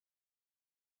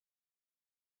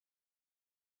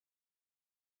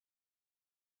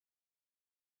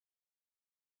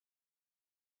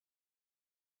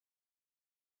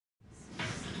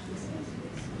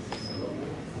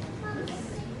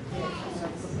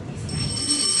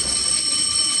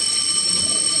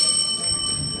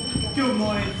Good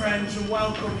morning, friends, and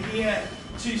welcome here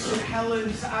to St.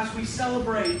 Helen's as we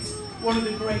celebrate one of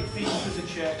the great feasts of the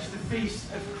church, the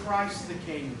Feast of Christ the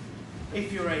King.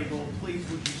 If you're able, please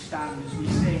would you stand as we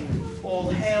sing,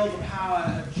 All Hail the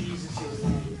Power of Jesus'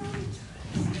 name.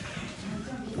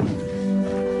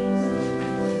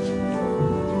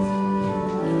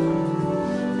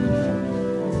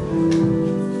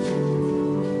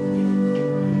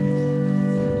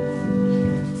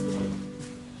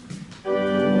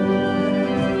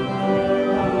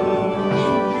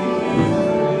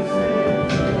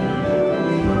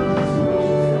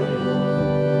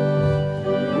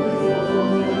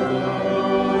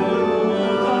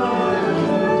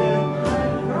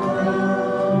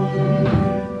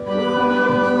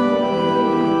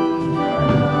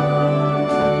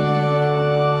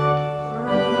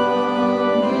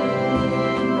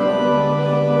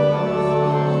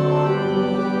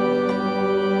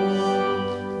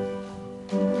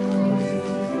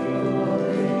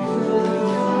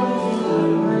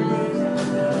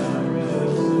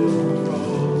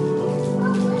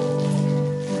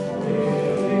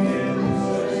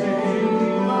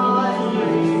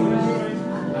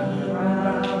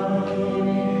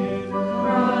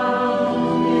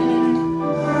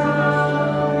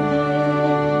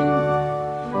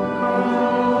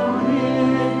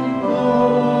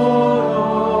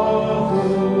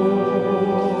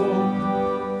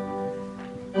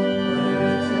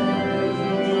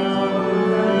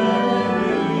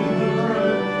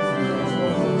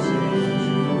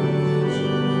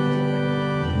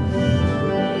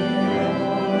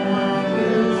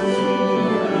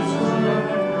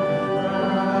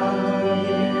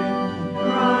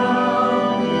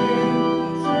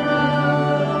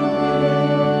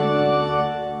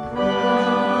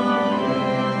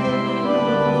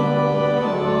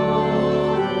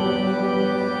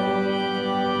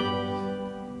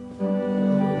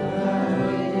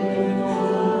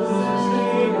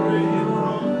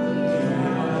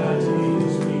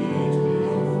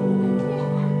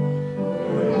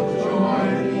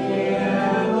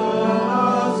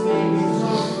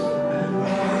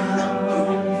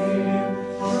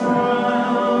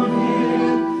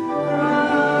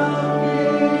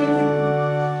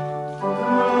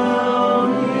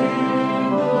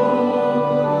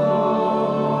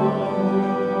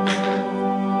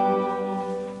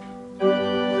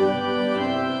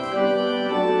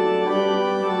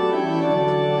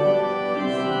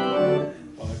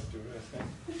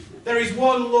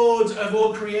 One Lord of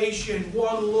all creation,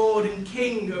 one Lord and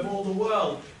King of all the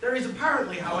world. There is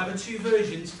apparently, however, two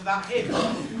versions to that hymn.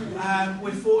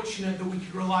 We're fortunate that we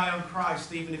can rely on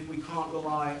Christ even if we can't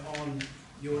rely on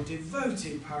your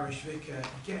devoted parish vicar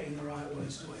getting the right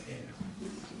words to a hymn.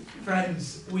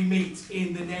 Friends, we meet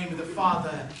in the name of the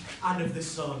Father and of the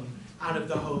Son and of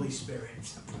the Holy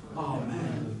Spirit.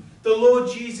 Amen. The Lord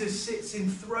Jesus sits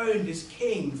enthroned as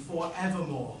King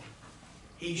forevermore.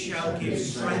 He shall give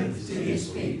strength to his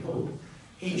people.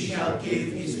 He shall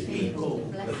give his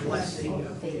people the blessing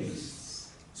of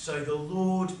peace. So the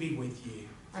Lord be with you.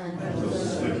 And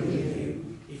also with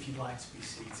you. If you'd like to be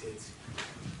seated.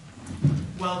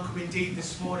 Welcome indeed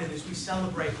this morning as we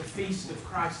celebrate the Feast of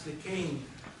Christ the King.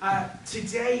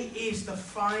 Today is the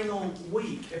final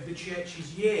week of the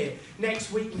church's year.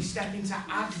 Next week we step into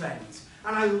Advent.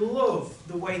 And I love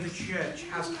the way the church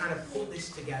has kind of put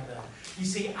this together. You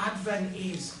see, Advent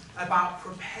is about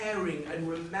preparing and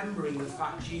remembering the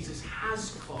fact Jesus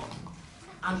has come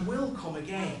and will come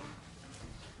again.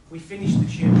 We finish the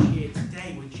church year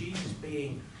today with Jesus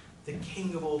being the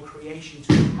King of all creation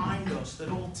to remind us that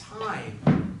all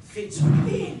time fits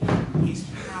within his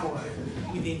power,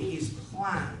 within his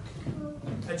plan.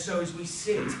 And so as we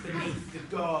sit beneath the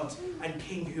God and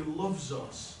King who loves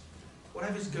us,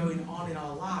 whatever's going on in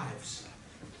our lives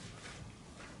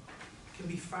can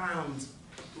be found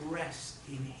rest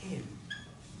in him.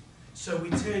 So we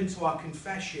turn to our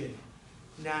confession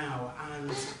now,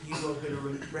 and you are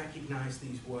going to recognise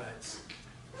these words,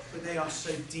 but they are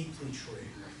so deeply true.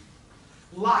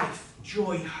 Life,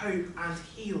 joy, hope and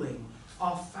healing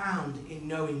are found in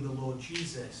knowing the Lord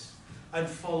Jesus and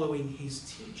following his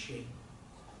teaching.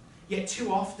 Yet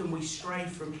too often we stray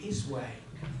from his way,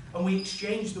 and we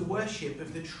exchange the worship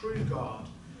of the true God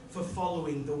for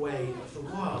following the way of the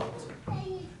world.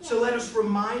 So let us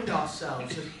remind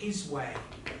ourselves of his way,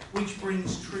 which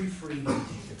brings true freedom.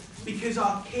 Because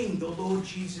our King, the Lord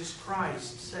Jesus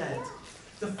Christ, said,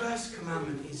 the first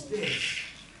commandment is this: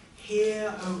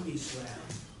 Hear, O Israel,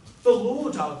 the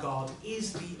Lord our God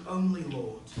is the only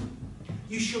Lord.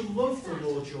 You shall love the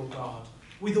Lord your God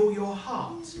with all your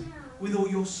heart, with all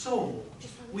your soul,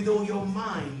 with all your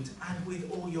mind, and with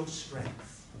all your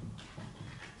strength.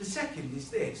 The second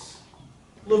is this: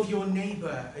 love your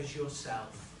neighbour as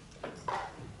yourself.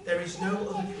 There is no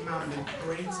other commandment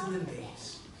greater than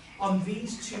these. On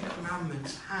these two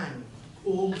commandments hang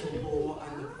all the law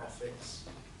and the prophets.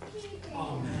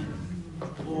 Amen.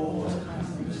 Lord,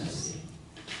 have mercy.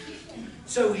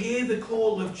 So hear the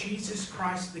call of Jesus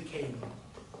Christ the King.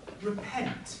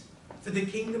 Repent, for the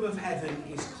kingdom of heaven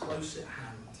is close at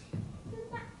hand.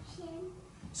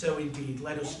 So indeed,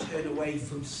 let us turn away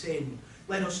from sin.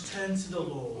 Let us turn to the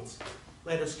Lord.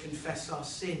 Let us confess our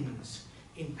sins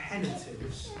in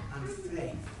penitence and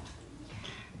faith.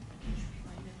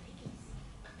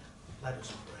 Let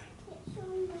us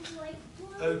pray.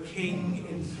 O King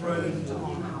enthroned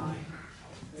on high,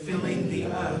 filling the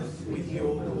earth with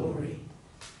your glory,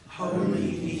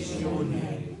 holy is your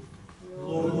name,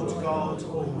 Lord God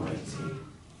Almighty.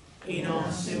 In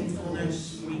our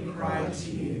sinfulness we cry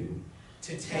to you,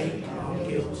 to take our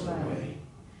guilt away,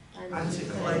 and to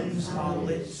cleanse our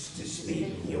lips to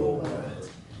speak your word,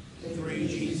 through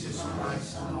Jesus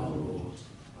Christ our Lord.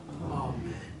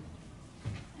 Amen.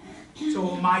 To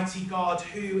Almighty God,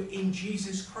 who in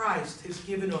Jesus Christ has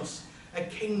given us a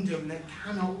kingdom that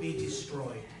cannot be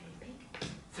destroyed,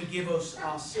 forgive us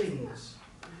our sins,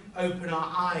 open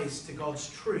our eyes to God's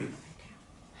truth,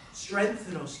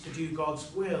 strengthen us to do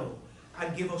God's will,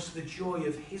 and give us the joy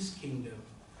of his kingdom,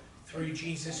 through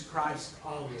Jesus Christ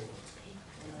our Lord.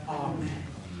 Amen.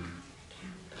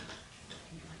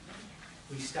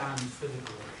 We stand for the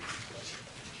glory.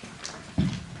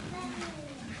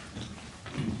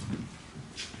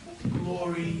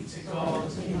 Glory to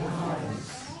God in the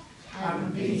highest,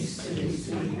 and peace to his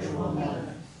people on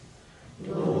earth.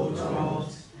 Lord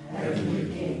God,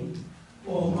 heavenly King,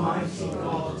 almighty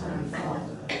God and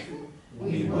Father,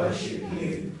 we worship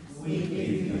you, we give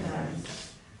you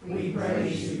thanks, we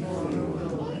praise you for your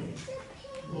glory.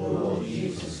 Lord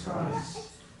Jesus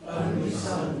Christ, only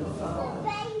Son of Father,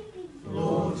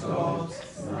 Lord God,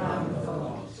 Lamb of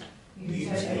God, you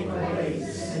take away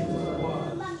the sin of the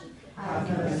world. Have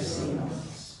mercy on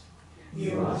us.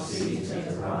 You are seated at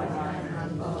the right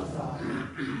hand of the Father.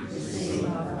 Receive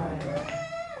our prayer.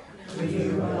 For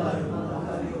you alone are the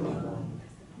Holy One.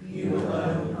 You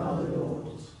alone are the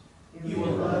Lord. You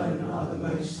alone are the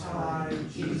Most High,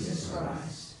 Jesus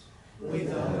Christ, with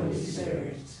the Holy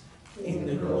Spirit, in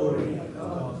the glory of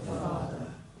God the Father.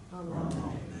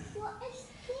 Amen.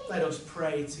 Let us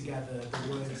pray together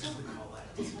the words of the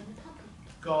collect.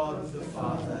 God the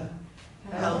Father,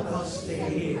 help us to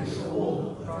hear the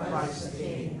call of Christ the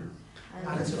King,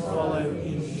 and to follow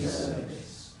in his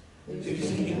service,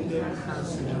 whose kingdom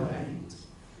has no end.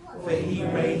 For he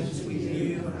reigns with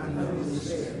you and the Holy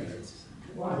Spirit,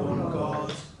 one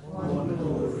God, one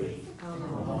glory.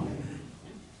 Amen.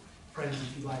 Friends,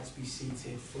 if you'd like to be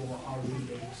seated for our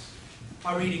readings.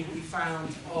 Our reading will be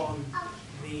found on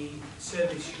the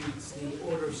service sheets, the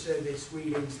order of service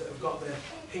readings that have got the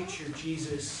picture of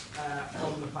Jesus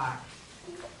on the back.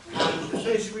 And the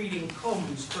first reading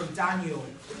comes from Daniel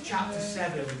chapter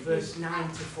 7, verse 9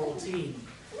 to 14.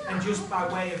 And just by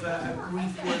way of a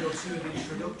brief word or two of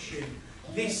introduction,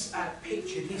 this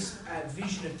picture, this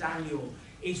vision of Daniel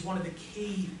is one of the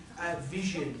key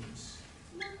visions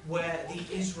where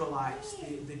the Israelites,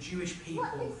 the Jewish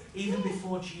people, even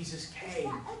before Jesus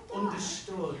came,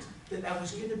 understood that there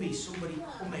was going to be somebody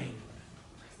coming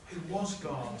who was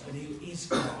God and who is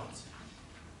God.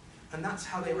 And that's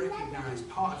how they recognized,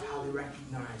 part of how they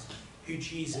recognized who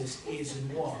Jesus is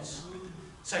and was.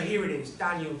 So here it is,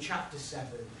 Daniel chapter 7,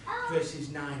 verses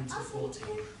 9 to 14.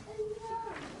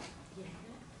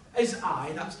 As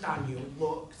I, that's Daniel,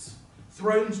 looked,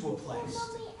 thrones were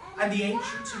placed, and the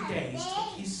Ancient of Days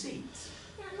took his seat.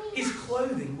 His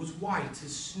clothing was white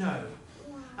as snow,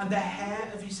 and the hair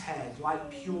of his head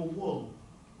like pure wool.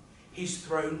 His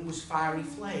throne was fiery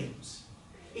flames.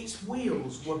 Its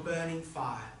wheels were burning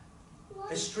fire.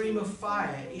 A stream of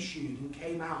fire issued and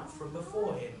came out from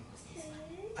before him.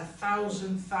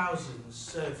 1,000 thousands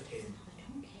served him,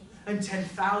 and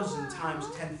 10,000 times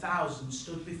 10,000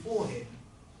 stood before him.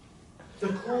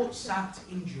 The court sat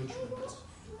in judgment,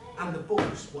 and the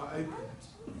books were opened.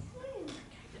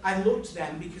 I looked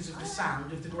then because of the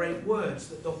sound of the great words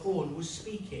that the horn was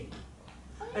speaking.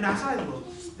 And as I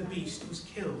looked, the beast was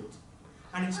killed,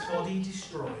 and its body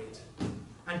destroyed,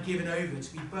 and given over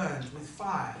to be burned with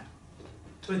fire.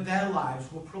 But their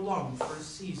lives were prolonged for a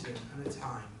season and a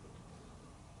time.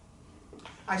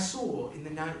 I saw in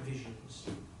the night visions,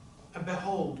 and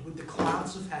behold, with the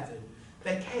clouds of heaven,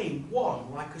 there came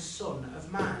one like a son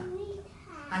of man.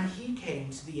 And he came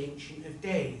to the Ancient of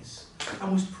Days,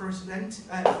 and was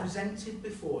presented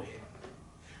before him.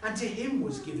 And to him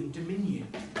was given dominion,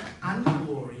 and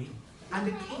glory, and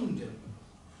a kingdom,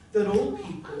 that all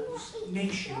peoples,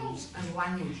 nations, and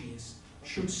languages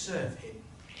should serve him.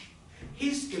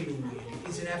 His dominion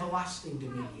is an everlasting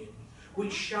dominion,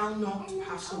 which shall not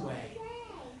pass away,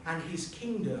 and his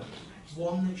kingdom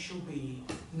one that shall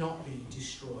not be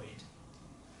destroyed.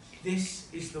 This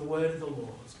is the word of the Lord.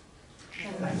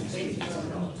 Thanks be to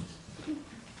God.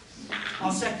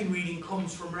 Our second reading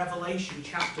comes from Revelation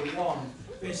chapter 1,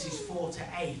 verses 4 to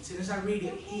 8. And as I read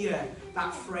it, hear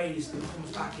that phrase that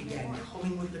comes back again,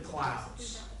 coming with the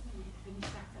clouds.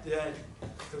 The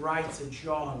writer,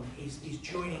 John, is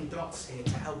joining dots here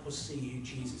to help us see who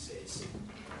Jesus is.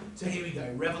 So here we go,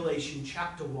 Revelation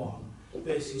chapter 1,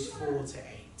 verses 4 to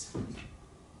 8.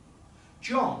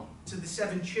 John, to the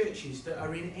 7 churches that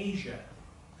are in Asia,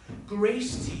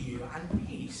 grace to you and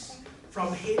peace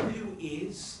from him who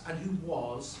is, and who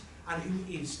was, and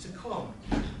who is to come,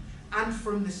 and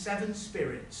from the 7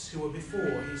 spirits who are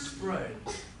before his throne,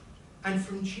 and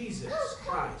from Jesus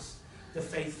Christ, the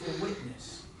faithful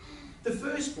witness, the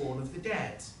firstborn of the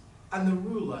dead, and the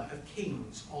ruler of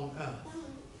kings on earth.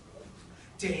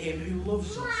 To him who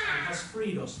loves us and has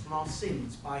freed us from our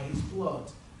sins by his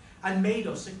blood, and made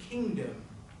us a kingdom,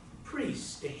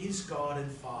 priests to his God and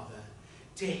Father,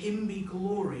 to him be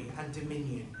glory and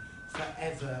dominion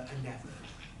forever and ever.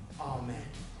 Amen.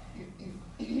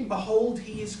 Behold,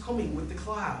 he is coming with the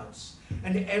clouds,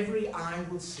 and every eye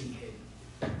will see him,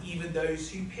 even those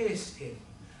who pierced him,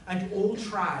 and all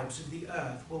tribes of the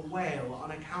earth will wail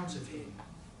on account of him.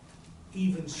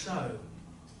 Even so,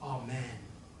 Amen.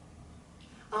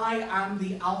 I am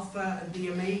the Alpha and the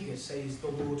Omega, says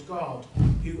the Lord God,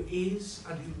 who is,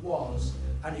 and who was,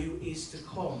 and who is to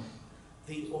come,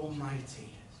 the Almighty.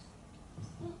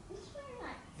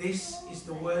 This is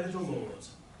the word of the Lord.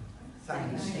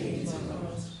 Thanks be to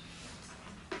God.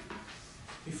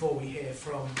 Before we hear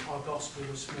from our gospel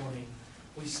this morning,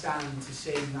 we stand to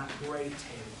sing that great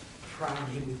hymn, Crown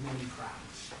Him with Many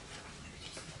Crowns.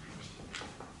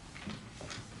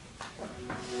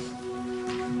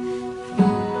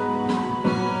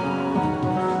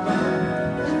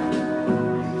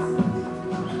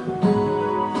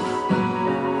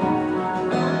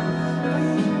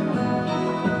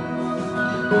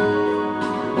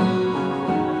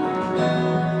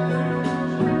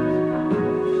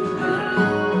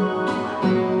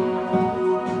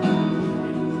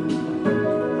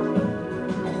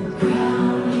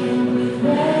 Crown him with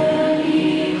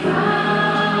many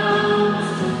crowns,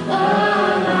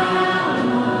 the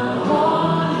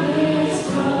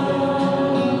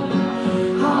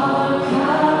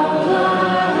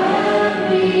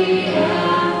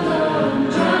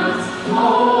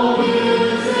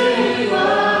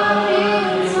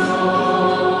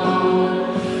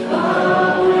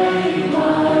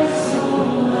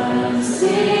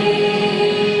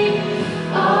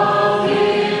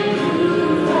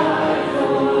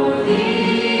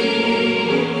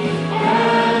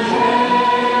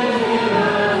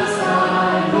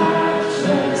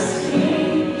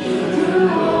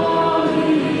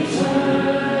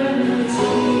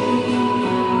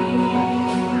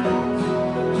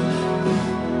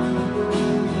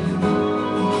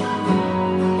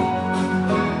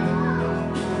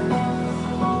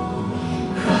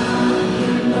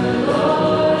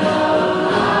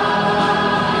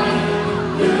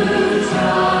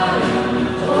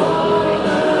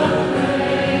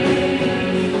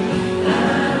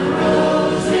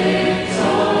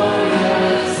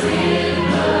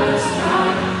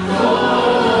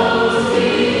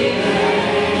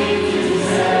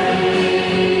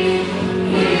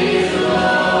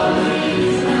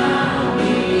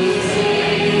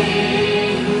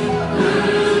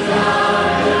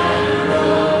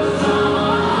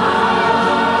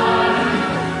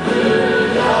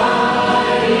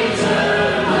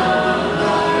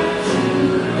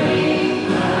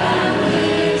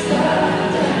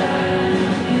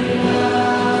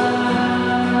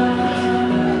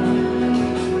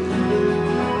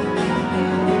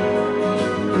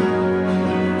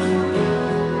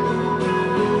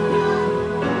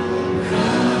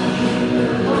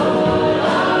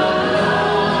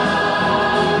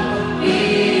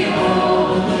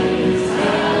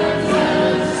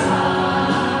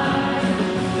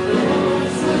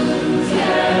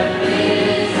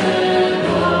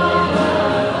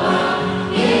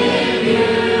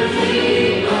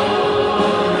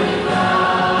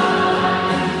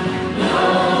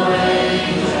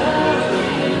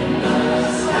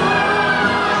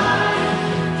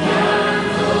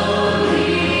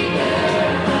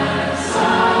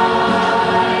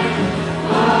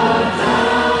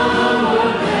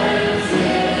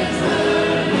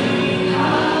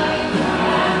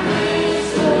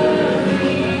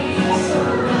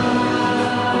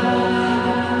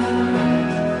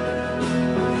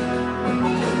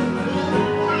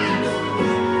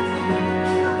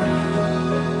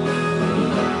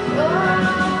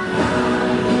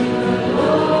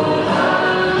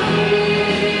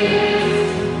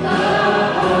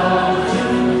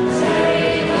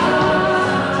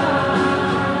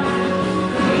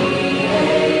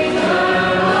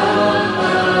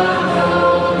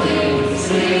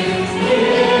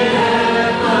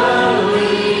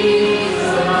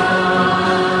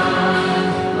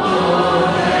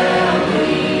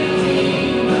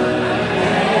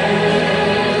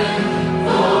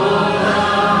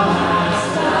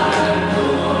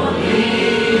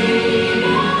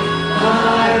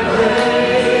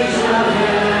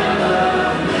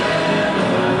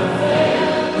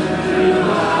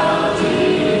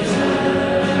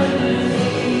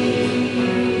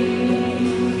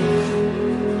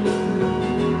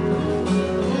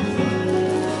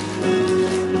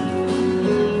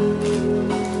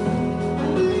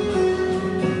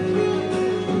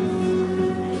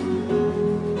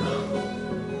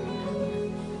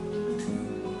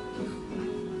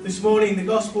This morning the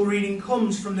Gospel reading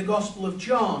comes from the Gospel of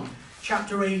John,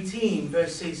 chapter 18,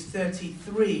 verses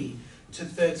 33 to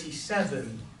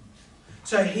 37.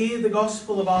 So hear the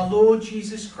Gospel of our Lord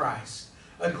Jesus Christ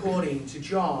according to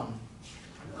John.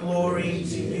 Glory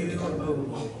to you, O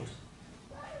Lord.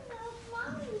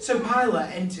 So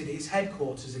Pilate entered his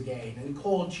headquarters again and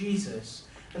called Jesus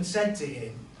and said to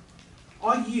him,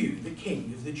 "Are you the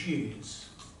king of the Jews?"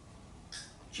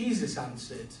 Jesus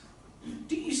answered,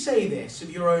 "Do you say this of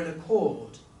your own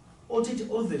accord, or did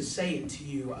others say it to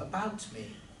you about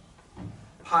me?"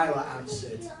 Pilate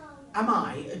answered, "Am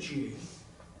I a Jew?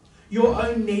 Your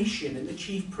own nation and the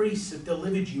chief priests have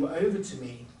delivered you over to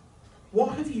me.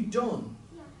 What have you done?"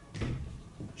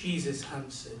 Jesus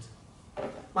answered,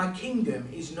 "My kingdom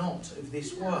is not of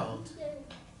this world.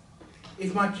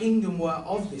 If my kingdom were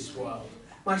of this world,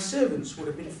 my servants would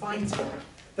have been fighting,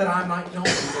 that I might not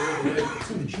be delivered over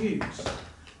to the Jews.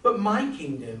 But my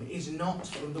kingdom is not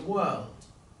from the world."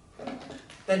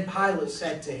 Then Pilate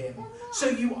said to him, "So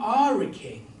you are a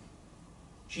king?"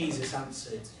 Jesus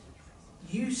answered,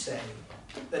 "You say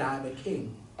that I am a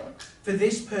king. For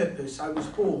this purpose I was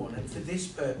born, and for this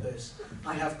purpose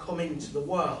I have come into the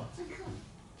world,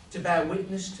 to bear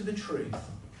witness to the truth.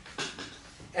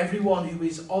 Everyone who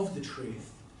is of the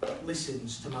truth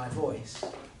listens to my voice."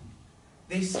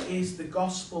 This is the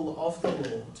gospel of the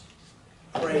Lord.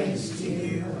 Praise to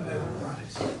you, O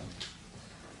Christ.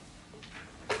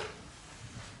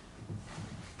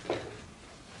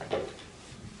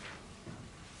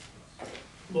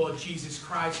 Lord Jesus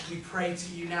Christ, we pray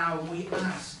to you now, and we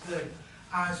ask that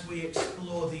as we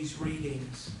explore these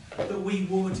readings, that we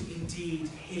would indeed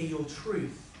hear your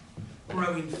truth,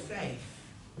 grow in faith,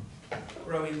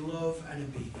 grow in love and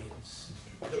obedience,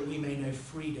 that we may know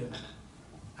freedom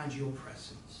and your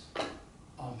presence.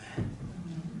 Amen.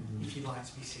 If you'd like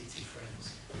to be seated,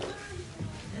 friends.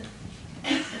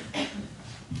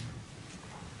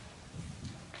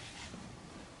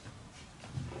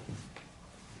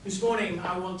 This morning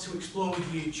I want to explore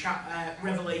with you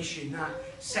Revelation, that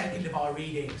second of our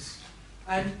readings.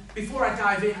 And before I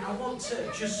dive in, I want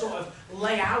to just sort of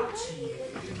lay out to you,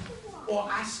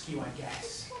 or ask you, I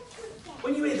guess,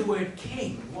 when you hear the word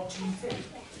king, what do you think?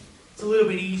 It's a little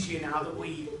bit easier now that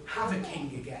we have a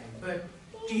king again, but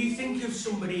do you think of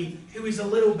somebody who is a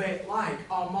little bit like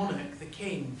our monarch, the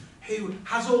king, who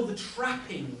has all the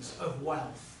trappings of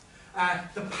wealth,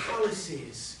 the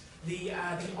palaces, the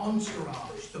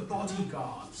entourage, the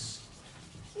bodyguards,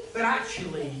 but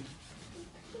actually,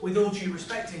 with all due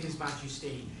respect to His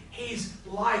Majesty, his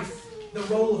life, the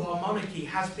role of our monarchy,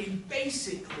 has been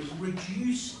basically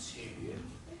reduced to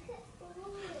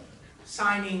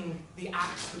signing the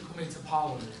acts that come into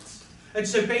Parliament. And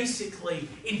so basically,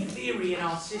 in theory, in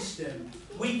our system,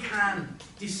 we can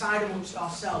decide amongst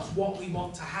ourselves what we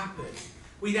want to happen.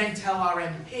 We then tell our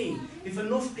MP, if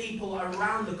enough people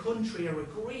around the country are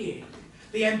agreeing,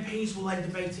 the MPs will then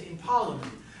debate it in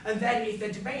Parliament. And then if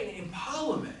they're debating it in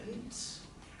Parliament,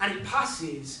 and it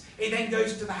passes, it then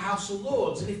goes to the House of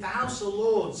Lords. And if the House of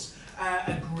Lords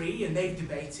agree and they've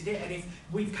debated it, and if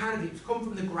it's come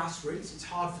from the grassroots, it's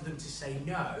hard for them to say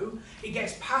no, it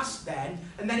gets passed then,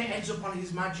 and then it ends up on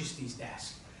His Majesty's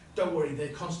desk. Don't worry, the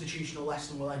constitutional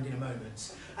lesson will end in a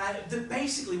moment.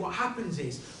 Basically what happens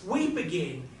is, we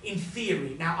begin in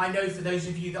theory. Now I know for those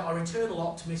of you that are eternal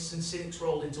optimists and cynics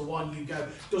rolled into one, you go,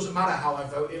 doesn't matter how I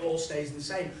vote, it all stays the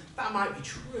same. That might be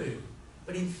true,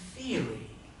 but in theory,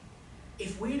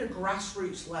 if we at a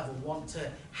grassroots level want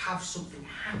to have something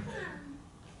happen,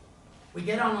 we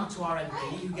get on to our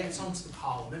MP, who gets onto the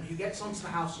Parliament, who gets onto the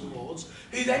House of Lords,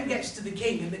 who then gets to the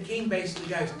King, and the King basically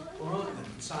goes, all right then,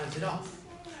 and signs it off.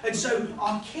 And so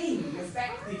our King,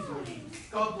 effectively,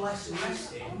 God bless and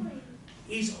rest him,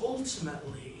 is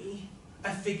ultimately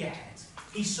a figurehead.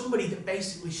 He's somebody that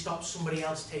basically stops somebody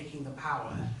else taking the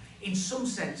power. In some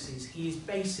senses, he is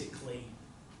basically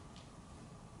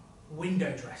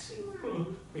window dressing.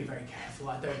 Be very careful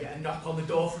I don't get a knock on the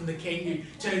door from the king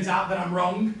who turns out that I'm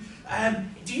wrong.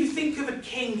 Do you think of a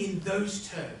king in those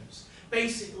terms?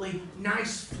 Basically,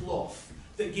 nice fluff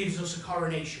that gives us a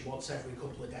coronation once every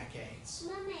couple of decades.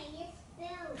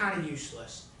 Kind of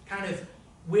useless. Kind of,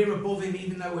 we're above him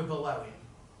even though we're below him.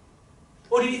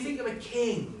 Or do you think of a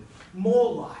king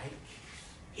more like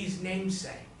his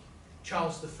namesake,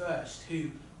 Charles I,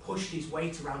 who pushed his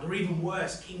weight around, or even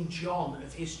worse, King John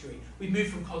of history. We've moved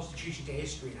from constitution to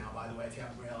history now, by the way, if you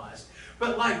haven't realised.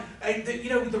 But like,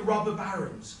 with the robber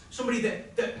barons, somebody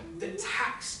that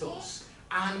taxed us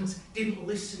and didn't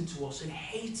listen to us and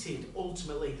hated,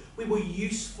 ultimately. We were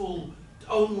useful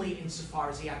only insofar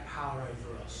as he had power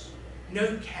over us.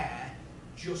 No care,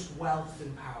 just wealth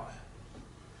and power.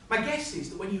 My guess is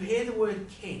that when you hear the word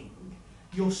king,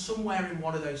 you're somewhere in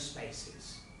one of those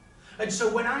spaces. And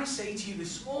so when I say to you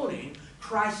this morning,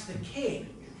 Christ the King,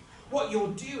 what you're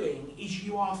doing is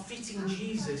you are fitting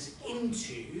Jesus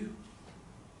into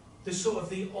the sort of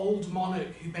the old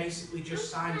monarch who basically just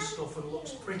signs stuff and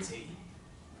looks pretty.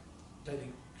 Don't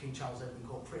think King Charles ever been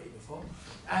called pretty before.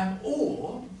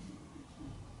 Or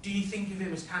do you think of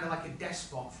him as kind of like a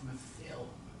despot from a film?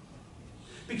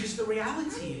 Because the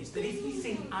reality is that if you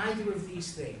think either of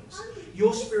these things,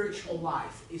 your spiritual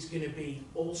life is going to be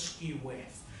all skew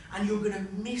with, and you're going to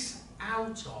miss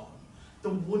out on the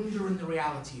wonder and the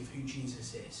reality of who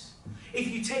Jesus is. If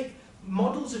you take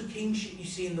models of kingship you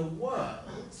see in the world,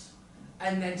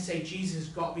 and then say Jesus has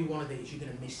got to be one of these, you're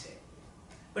going to miss it.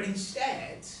 But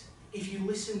instead, if you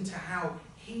listen to how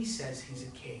he says he's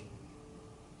a king,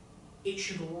 it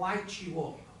should light you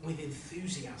up with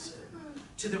enthusiasm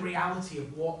to the reality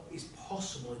of what is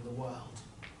possible in the world.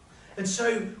 And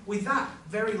so, with that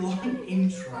very long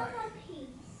intro,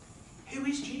 who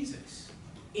is Jesus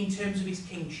in terms of his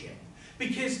kingship?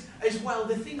 Because, as well,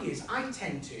 the thing is, I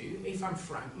tend to, if I'm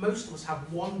frank, most of us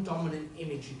have one dominant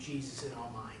image of Jesus in our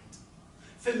mind.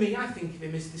 For me, I think of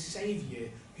him as the Saviour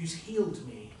who's healed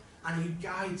me and who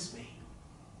guides me.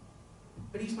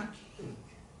 But he's my king.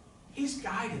 His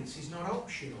guidance is not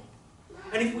optional.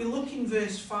 And if we look in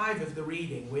verse 5 of the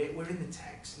reading, we're in the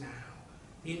text now,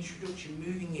 the introduction,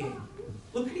 moving in.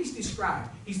 Look at he's described.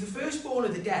 He's the firstborn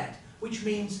of the dead, which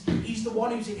means he's the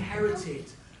one who's inherited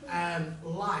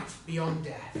life beyond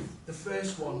death. The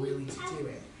first one really to do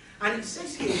it. And it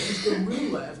says here he's the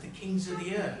ruler of the kings of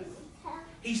the earth.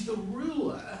 He's the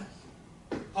ruler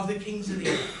of the kings of the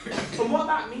earth. And what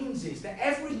that means is that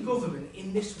every government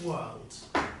in this world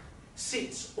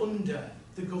sits under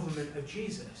the government of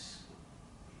Jesus.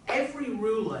 Every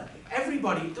ruler,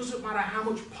 everybody, it doesn't matter how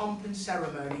much pomp and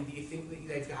ceremony that you think that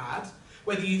they've had,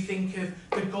 whether you think of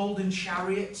the golden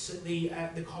chariots at the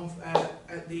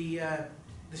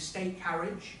state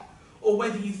carriage, or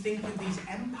whether you think of these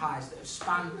empires that have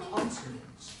spanned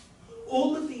continents.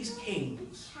 All of these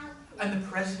kings, and the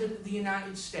President of the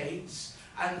United States,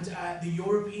 and the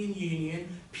European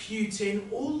Union,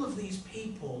 Putin, all of these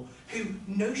people who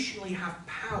notionally have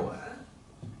power,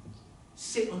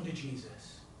 sit under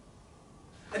Jesus.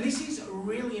 And this is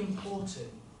really important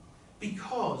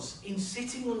because in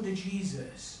sitting under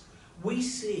Jesus, we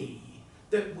see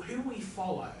that who we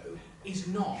follow is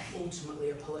not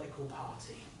ultimately a political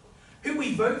party. Who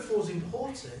we vote for is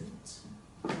important,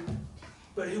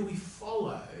 but who we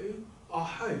follow, our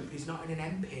hope is not in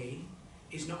an MP,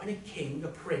 is not in a king, a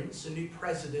prince, a new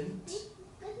president.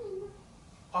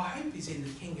 Our hope is in the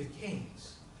King of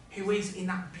Kings, who is, in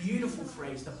that beautiful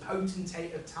phrase, the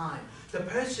potentate of time, the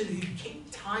person who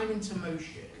kicked time into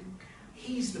motion.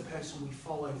 He's the person we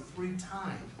follow through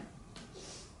time.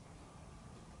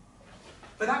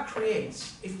 But that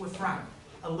creates, if we're frank,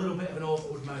 a little bit of an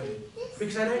awkward moment.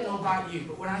 Because I don't know about you,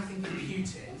 but when I think of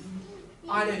Putin,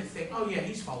 I don't think, oh yeah,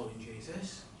 he's following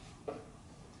Jesus.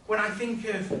 When I think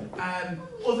of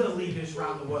other leaders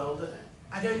around the world,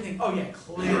 I don't think, oh yeah,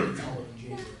 clearly following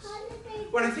Jesus.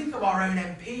 When I think of our own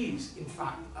MPs, in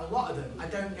fact, a lot of them, I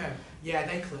don't go, yeah,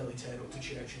 they clearly turn up to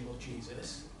church and love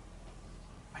Jesus.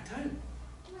 I don't.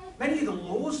 Many of the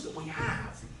laws that we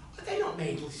have, they're not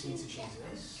made listening to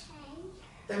Jesus.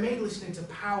 They're made listening to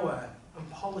power and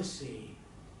policy.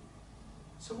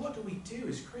 So what do we do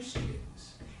as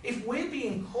Christians? If we're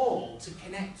being called to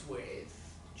connect with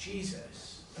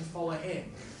Jesus and follow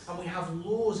him, and we have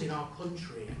laws in our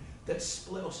country that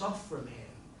split us off from him,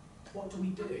 what do we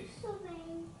do?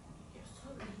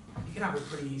 You can have a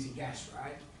pretty easy guess,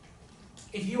 right?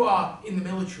 If you are in the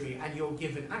military and you're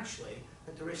given, actually,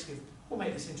 at the risk of, we'll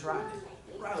make this interactive,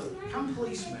 right, can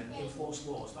policemen enforce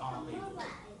laws that aren't legal?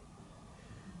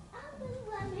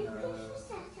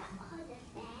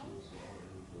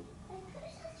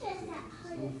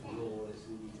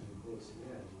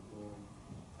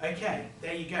 Okay,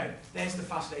 there you go. There's the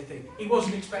fascinating thing. He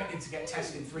wasn't expecting to get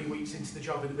tested 3 weeks into the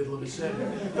job in the middle of his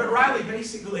sermon. But Riley,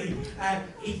 basically,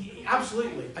 he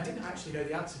absolutely, I didn't actually know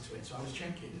the answer to it, so I was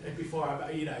checking before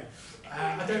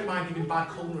I don't mind giving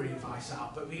bad culinary advice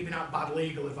out, but giving out bad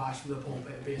legal advice from the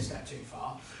pulpit would be a step too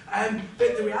far.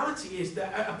 But the reality is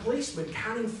that a policeman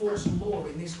can enforce law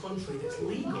in this country that's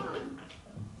legal,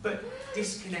 but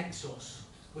disconnects us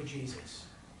with Jesus.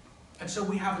 And so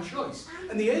we have a choice.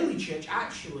 And the early church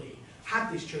actually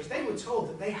had this choice. They were told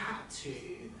that they had to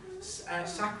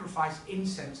sacrifice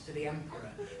incense to the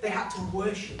emperor. They had to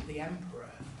worship the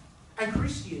emperor. And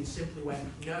Christians simply went,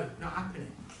 no, not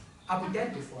happening. I'll be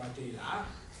dead before I do that.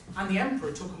 And the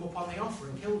emperor took them up on the offer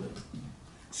and killed them.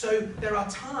 So there are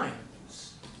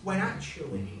times when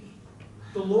actually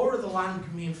the law of the land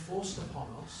can be enforced upon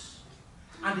us,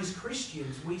 and as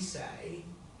Christians we say,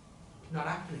 not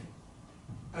happening.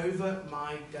 Over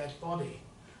my dead body.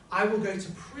 I will go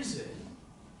to prison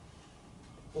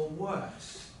or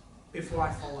worse before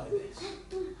I follow this.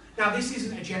 Now, this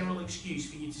isn't a general excuse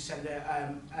for you to send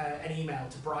an email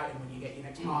to Brighton when you get your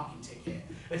next parking ticket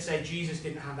and say, Jesus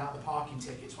didn't hand out the parking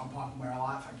tickets, so I'm parking where I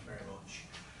like, thank you very much.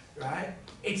 Right?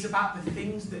 It's about the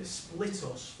things that split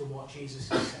us from what Jesus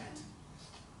has said.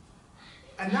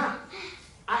 And that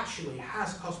actually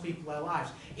has cost people their lives.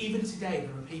 Even today,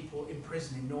 there are people in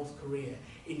prison in North Korea,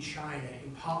 in China,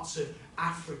 in parts of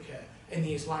Africa, in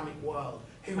the Islamic world,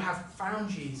 who have found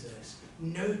Jesus,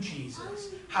 know Jesus,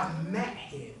 have met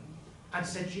him, and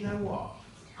said, you know what?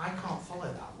 I can't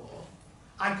follow that law.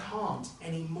 I can't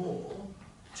anymore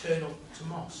turn up to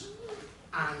mosque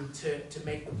and to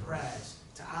make the prayers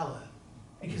to Allah.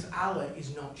 Because Allah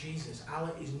is not Jesus.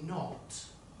 Allah is not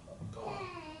God.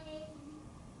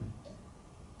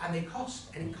 And they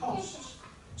cost, and it costs.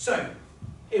 So,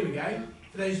 here we go.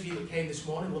 For those of you that came this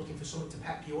morning looking for something to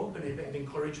pep you up and a bit of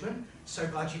encouragement, so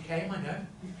glad you came, I know.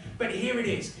 But here it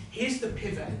is. Here's the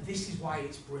pivot, and this is why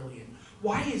it's brilliant.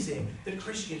 Why is it that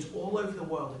Christians all over the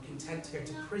world are content to go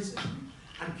to prison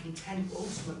and content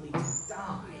ultimately to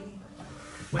die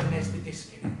when there's the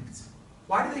disconnect?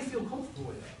 Why do they feel comfortable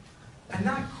with it? And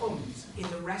that comes in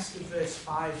the rest of verse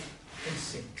 5 and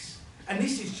 6. And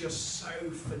this is just so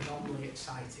phenomenally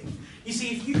exciting. You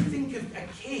see, if you think of a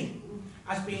king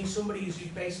as being somebody who's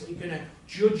basically going to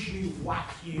judge you,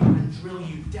 whack you, and drill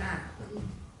you down,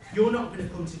 you're not going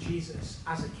to come to Jesus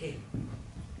as a king.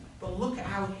 But look at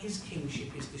how his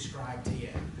kingship is described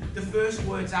here. The first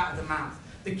words out of the mouth.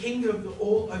 The king of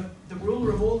the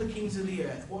ruler of all the kings of the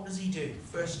earth. What does he do?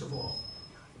 First of all,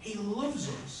 he loves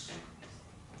us.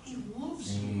 He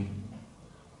loves you.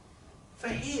 For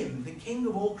him, the king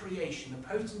of all creation, the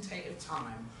potentate of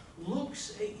time,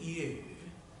 looks at you,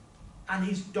 and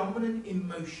his dominant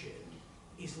emotion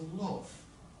is love.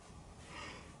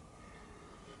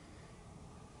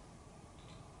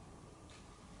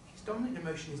 His dominant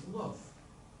emotion is love.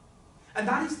 And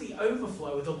that is the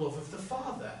overflow of the love of the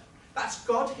Father. That's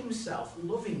God himself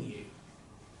loving you.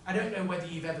 I don't know whether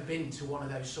you've ever been to one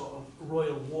of those sort of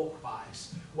royal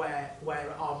walk-bys where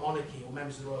our monarchy or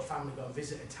members of the royal family go and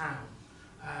visit a town.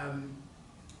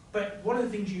 But one of the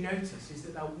things you notice is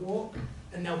that they'll walk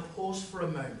and they'll pause for a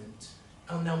moment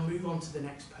and they'll move on to the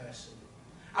next person.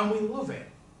 And we love it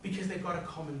because they've got a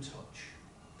common touch.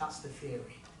 That's the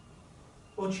theory.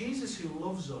 Well, Jesus, who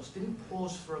loves us, didn't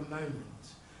pause for a moment,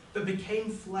 but became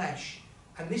flesh,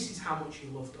 and this is how much he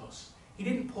loved us. He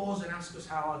didn't pause and ask us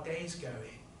how our day's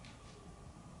going.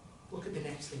 Look at the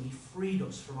next thing. He freed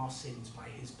us from our sins by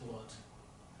his blood.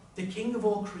 The King of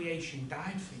all creation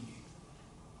died for you.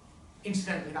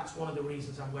 Incidentally, that's one of the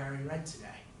reasons I'm wearing red today,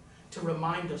 to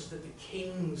remind us that the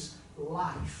King's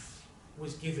life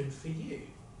was given for you.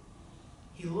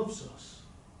 He loves us.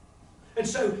 And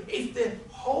so, if the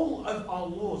whole of our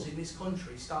laws in this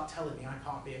country start telling me I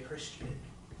can't be a Christian,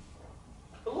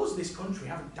 the laws of this country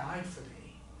haven't died for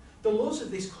me. The laws of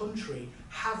this country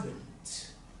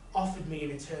haven't offered me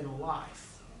an eternal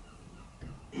life.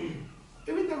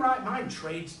 Who in their right mind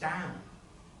trades down?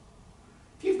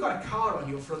 If you've got a car on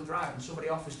your front drive and somebody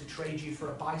offers to trade you for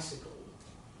a bicycle,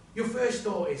 your first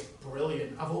thought is,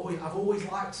 brilliant, I've always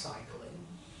liked cycling.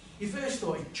 Your first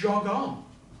thought is, jog on.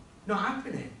 Not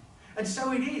happening. And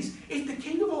so it is. If the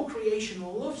King of all creation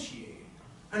loves you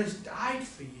and has died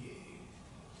for you,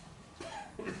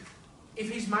 if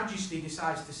His Majesty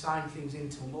decides to sign things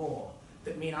into law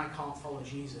that mean I can't follow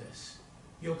Jesus,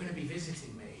 you're going to be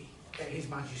visiting me at His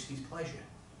Majesty's pleasure.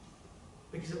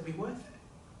 Because it'll be worth it.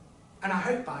 And I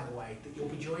hope, by the way, that you'll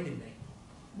be joining me.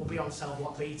 We'll be on Cell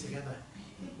Block B together.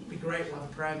 It'll be great, we'll have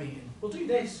a prayer meeting. We'll do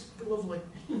this, it'll be lovely.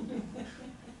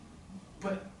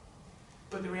 But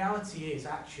the reality is,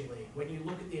 actually, when you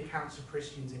look at the accounts of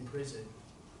Christians in prison,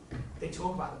 they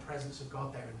talk about the presence of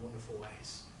God there in wonderful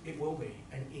ways. It will be,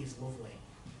 and is lovely.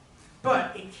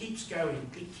 But it keeps going,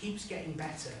 it keeps getting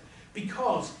better,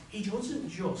 because He doesn't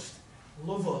just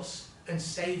love us and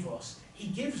save us. He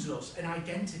gives us an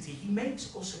identity. He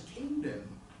makes us a kingdom.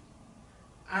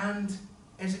 And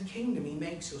as a kingdom, He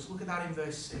makes us, look at that in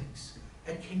verse 6,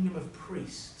 a kingdom of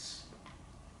priests.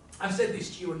 I've said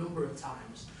this to you a number of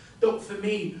times. That for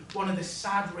me, one of the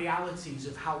sad realities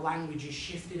of how language has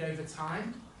shifted over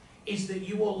time is that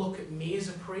you all look at me as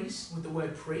a priest with the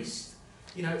word priest.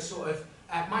 You know, it's sort of,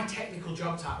 my technical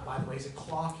job title, by the way, is a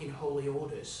clerk in holy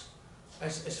orders,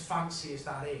 as fancy as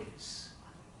that is.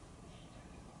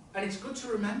 And it's good to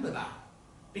remember that,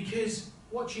 because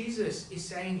What Jesus is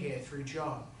saying here through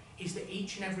John is that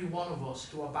each and every one of us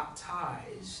who are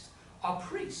baptized are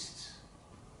priests.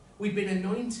 We've been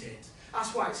anointed.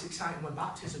 That's why it's exciting when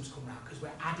baptisms come around, because we're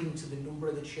adding to the number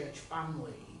of the church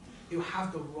family who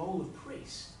have the role of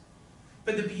priest.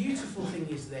 But the beautiful thing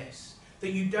is this,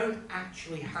 that you don't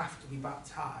actually have to be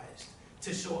baptized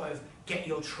to sort of get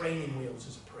your training wheels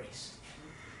as a priest.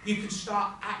 You can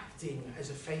start acting as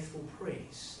a faithful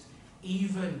priest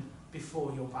even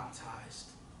before you're baptized.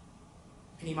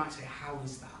 And you might say, how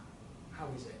is that? How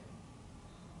is it?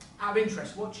 Out of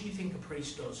interest, what do you think a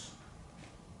priest does?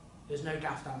 There's no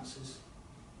daft answers.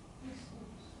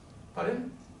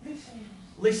 Pardon?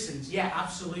 Listens, yeah,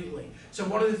 absolutely. So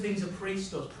one of the things a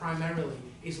priest does primarily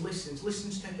is listens.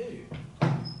 Listens to who?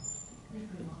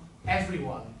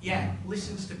 Everyone. Yeah,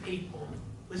 listens to people.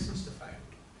 Listens to folk.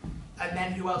 And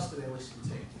then who else do they listen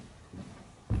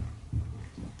to?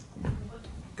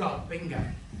 God, bingo.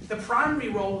 The primary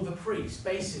role of a priest,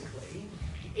 basically,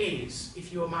 is,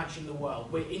 if you imagine the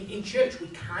world, in church we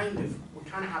kind of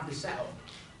have this set up.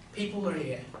 People are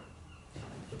here.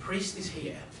 The priest is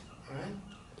here, right?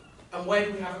 And where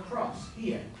do we have a cross?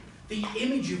 Here. The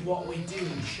image of what we do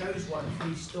shows what a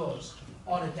priest does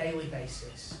on a daily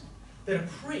basis. That a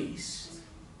priest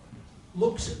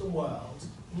looks at the world,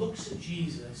 looks at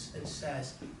Jesus and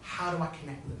says, how do I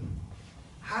connect them?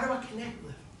 How do I connect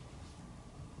them?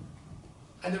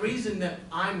 And the reason that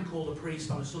I'm called a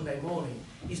priest on a Sunday morning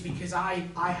is because I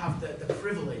have the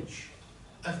privilege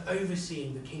of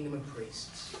overseeing the kingdom of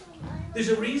priests. There's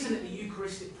a reason at the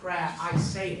Eucharistic prayer I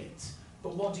say it,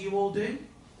 but what do you all do?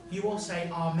 You all say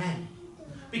Amen.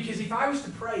 Because if I was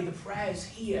to pray the prayers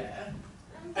here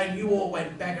and you all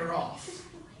went beggar off,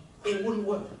 it wouldn't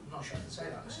work. I'm not sure I can say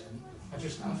that, I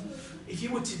just have. If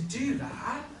you were to do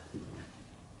that,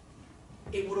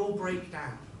 it would all break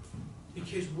down.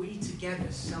 Because we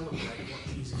together celebrate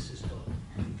what Jesus has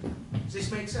done. Does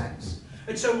this make sense?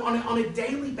 And so on a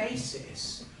daily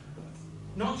basis,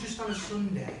 not just on a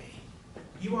Sunday,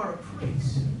 you are a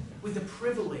priest with the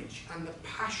privilege and the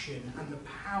passion and the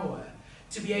power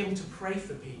to be able to pray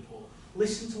for people,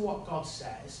 listen to what God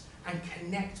says and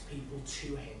connect people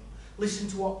to him. Listen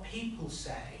to what people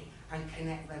say and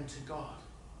connect them to God.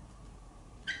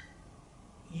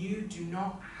 You do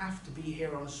not have to be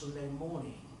here on a Sunday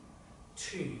morning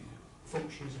to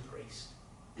function as a priest.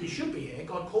 You should be here.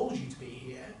 God calls you to be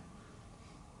here.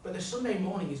 But the Sunday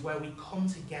morning is where we come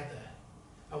together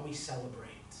and we celebrate.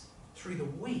 Through the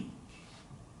week,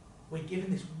 we're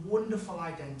given this wonderful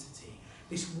identity,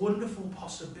 this wonderful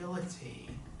possibility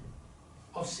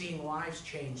of seeing lives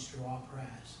change through our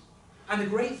prayers. And the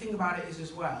great thing about it is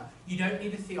as well, you don't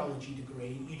need a theology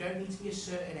degree, you don't need to be a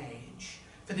certain age.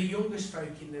 For the youngest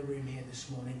folk in the room here this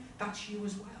morning, that's you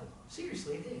as well.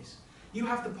 Seriously, it is. You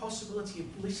have the possibility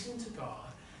of listening to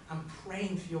God and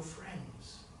praying for your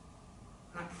friends.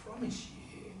 And I promise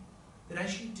you that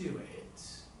as you do it,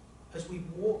 as we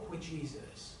walk with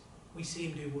Jesus, we see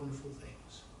him do wonderful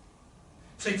things.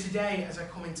 So today, as I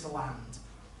come into land,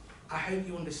 I hope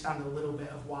you understand a little bit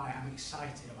of why I'm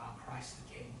excited about Christ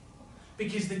the King.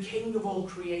 Because the King of all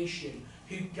creation,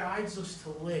 who guides us to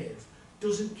live,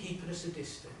 doesn't keep at us a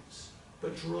distance,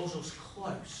 but draws us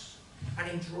close. And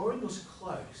in drawing us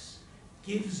close,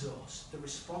 gives us the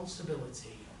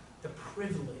responsibility, the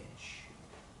privilege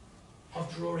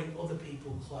of drawing other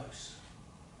people close.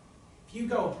 If you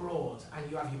go abroad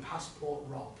and you have your passport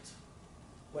robbed,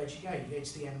 where do you go? You go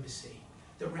to the embassy,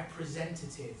 the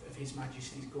representative of His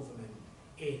Majesty's government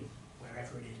in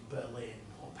wherever it is, Berlin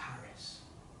or Paris.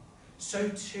 So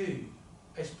too,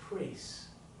 as priests,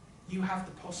 you have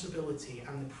the possibility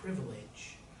and the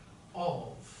privilege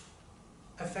of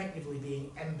effectively being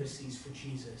embassies for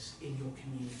Jesus in your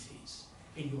communities,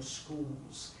 in your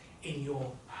schools, in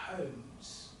your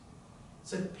homes,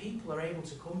 so that people are able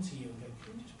to come to you and go,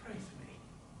 can you just pray for me?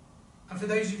 And for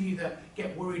those of you that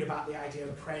get worried about the idea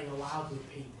of praying aloud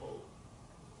with people,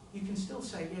 you can still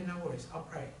say, yeah, no worries, I'll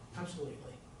pray,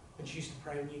 absolutely, and choose to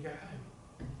pray when you go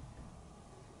home.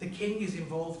 The King is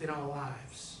involved in our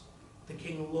lives. The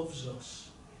King loves us,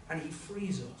 and he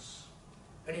frees us.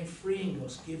 And in freeing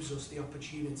us, gives us the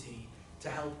opportunity to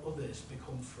help others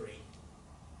become free.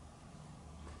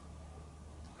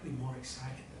 I'll be more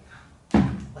excited than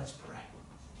that. Let's pray.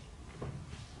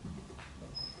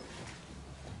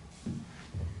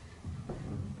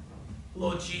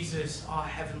 Lord Jesus, our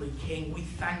heavenly King, we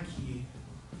thank you.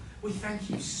 We thank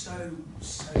you so,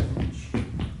 so much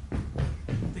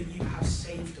that you have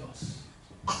saved us,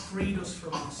 freed us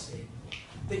from our sin,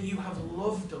 that you have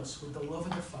loved us with the love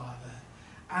of the Father,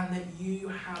 and that you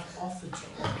have offered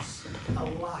to us a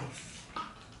life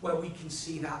where we can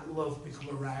see that love become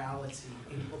a reality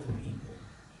in other people.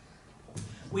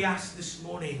 We ask this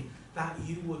morning that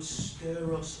you would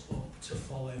stir us up to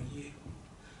follow you.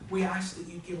 We ask that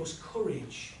you give us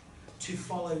courage to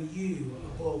follow you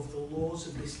above the laws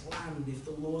of this land, if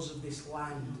the laws of this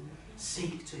land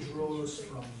seek to draw us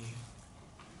from you.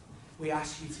 We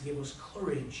ask you to give us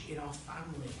courage in our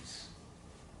families,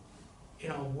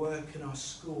 in our work and our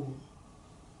school,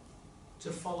 to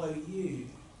follow you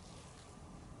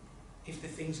if the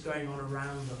things going on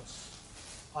around us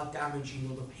are damaging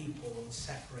other people and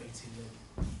separating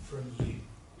them from you.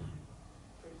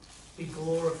 Be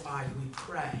glorified, we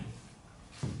pray.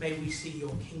 May we see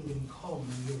your kingdom come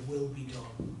and your will be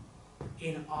done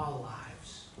in our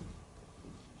lives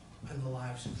and the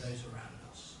lives of those around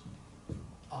us.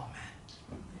 Amen.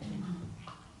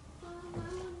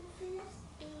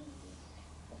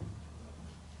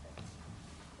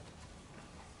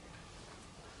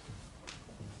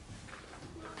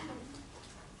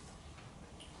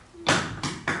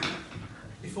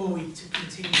 Before we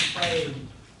continue praying,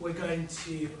 we're going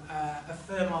to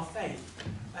affirm our faith.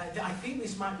 I think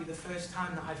this might be the first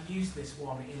time that I've used this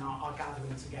one in our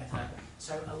gathering together,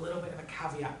 so a little bit of a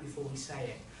caveat before we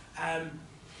say it.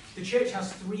 The church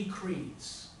has 3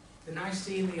 creeds: the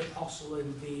Nicene, the Apostle,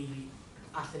 and the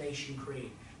Athanasian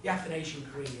Creed. The Athanasian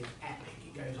Creed is epic,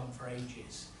 it goes on for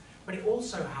ages. But it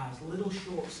also has little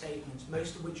short statements,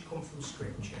 most of which come from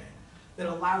Scripture, that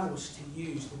allow us to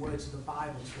use the words of the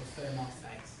Bible to affirm our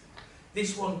faith.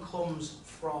 This one comes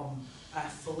from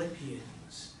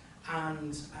Philippians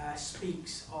and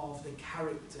speaks of the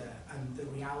character and the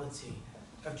reality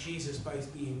of Jesus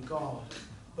both being God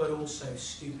but also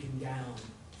stooping down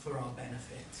for our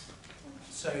benefit.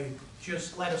 So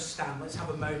just let us stand. Let's have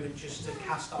a moment just to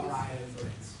cast our eye over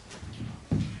it.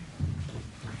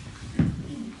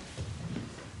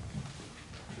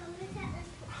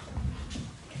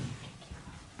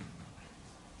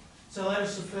 So let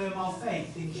us affirm our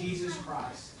faith in Jesus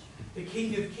Christ, the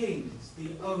King of Kings, the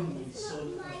only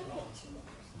Son of God.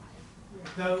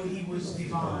 Though he was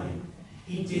divine,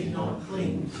 he did not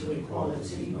cling to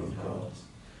equality with God,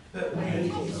 but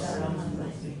made himself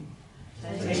nothing.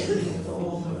 Taking the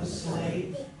form of a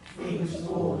slave, he was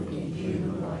born in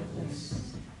human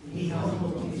likeness. He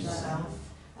humbled himself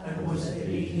and was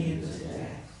obedient to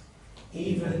death,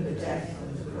 even the death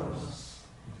of the cross.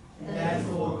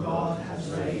 Therefore God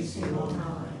has raised him on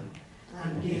high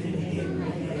and given him the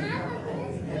name above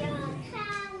every name,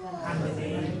 and the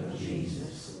name of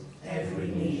Jesus every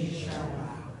knee shall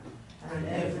bow, and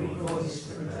every voice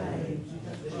proclaim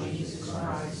that Jesus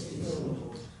Christ is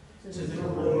Lord, to the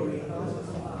glory of the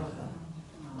Father.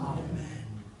 Amen.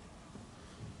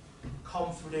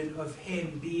 Confident of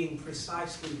him being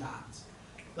precisely that,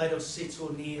 let us sit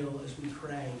or kneel as we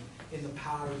pray in the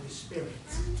power of the Spirit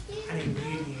and in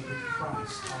union with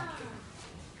Christ our King.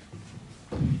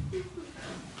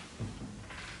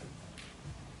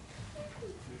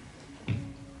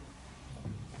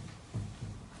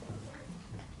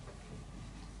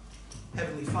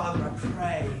 Heavenly Father,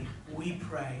 we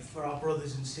pray for our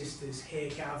brothers and sisters here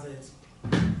gathered,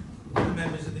 the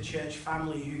members of the church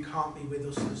family who can't be with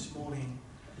us this morning.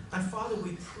 And Father,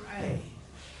 we pray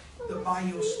that by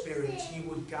your Spirit you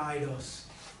would guide us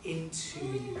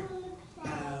into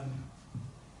an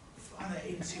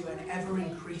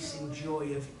ever-increasing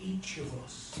joy of each of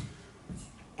us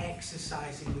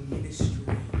exercising the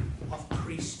ministry of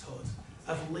priesthood,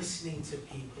 of listening to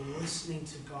people, listening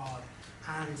to God,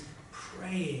 and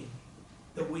praying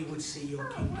that we would see your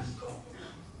kingdom come.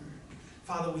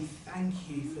 Father, we thank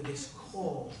you for this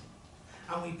call,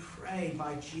 and we pray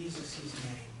by Jesus'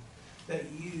 name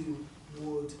that you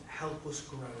would help us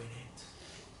grow in it.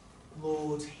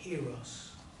 Lord, hear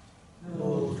us.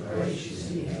 Lord,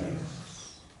 graciously hear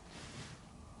us.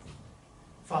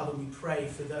 Father, we pray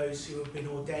for those who have been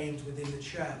ordained within the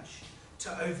church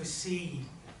to oversee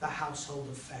the household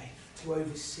of faith, to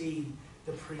oversee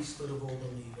the priesthood of all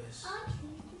believers.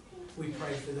 We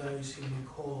pray for those whom we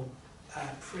call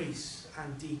priests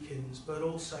and deacons, but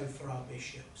also for our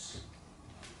bishops.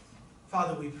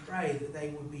 Father, we pray that they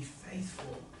would be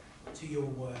faithful to your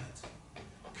word,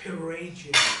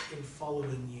 courageous in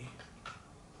following you.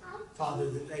 Father,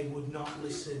 that they would not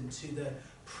listen to the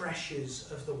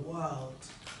pressures of the world,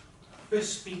 but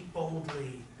speak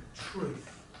boldly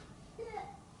truth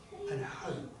and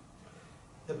hope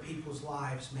that people's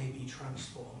lives may be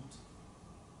transformed.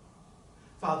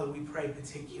 Father, we pray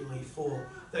particularly for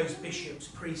those bishops,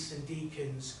 priests and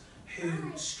deacons who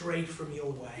strayed from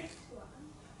your way,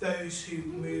 those who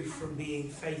moved from being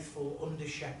faithful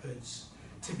under-shepherds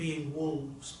to being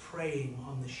wolves preying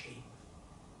on the sheep.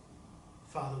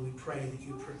 Father, we pray that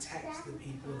you protect the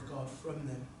people of God from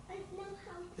them,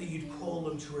 that you'd call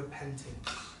them to repentance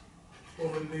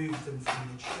or remove them from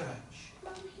the church.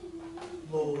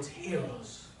 Lord, hear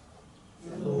us.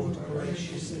 Lord,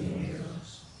 graciously hear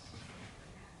us.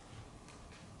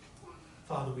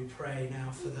 Father, we pray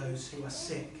now for those who are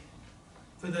sick,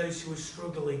 for those who are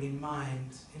struggling in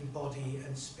mind, in body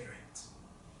and spirit.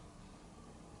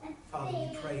 Father,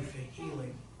 we pray for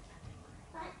healing.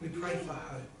 We pray for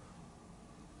hope.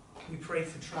 We pray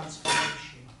for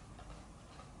transformation.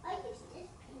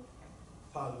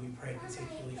 Father, we pray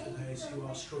particularly for those who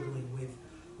are struggling with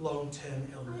long-term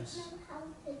illness.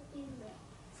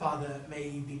 Father, may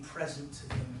you be present to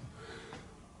them,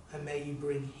 and may you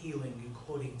bring healing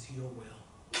according to your will.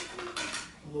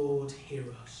 Lord, hear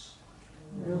us.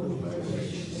 Lord,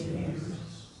 hear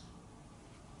us.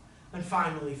 And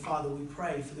finally, Father, we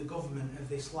pray for the government of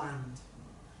this land.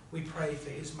 We pray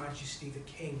for His Majesty the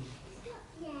King,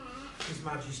 His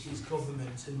Majesty's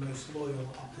government and most loyal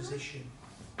opposition.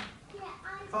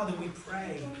 Father, we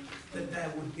pray that there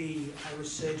would be a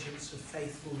resurgence of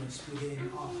faithfulness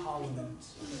within our Parliament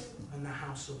and the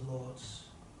House of Lords.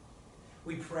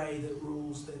 We pray that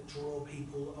rules that draw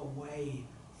people away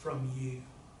from you,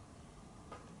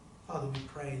 Father, we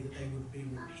pray that they would be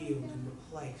repealed and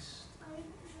replaced.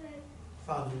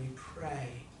 Father, we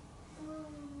pray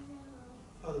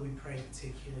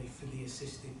particularly for the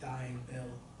assisted dying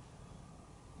bill.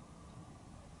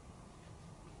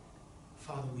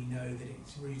 Father, we know that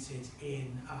it's rooted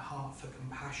in a heart for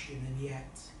compassion and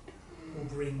yet will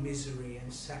bring misery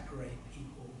and separate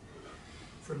people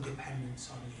from dependence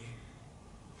on you.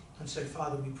 And so,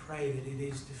 Father, we pray that it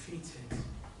is defeated,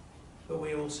 but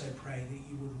we also pray that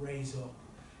you would raise up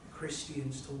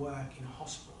Christians to work in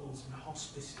hospitals and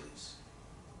hospices,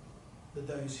 that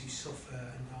those who suffer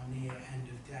and are near end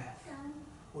of death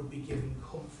would be given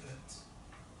comfort,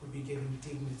 would be given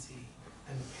dignity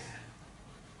and care.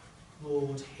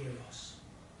 Lord, hear us.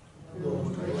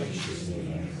 Lord, graciously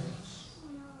hear us.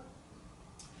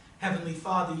 Heavenly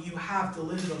Father, you have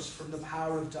delivered us from the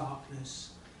power of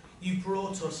darkness. You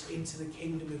brought us into the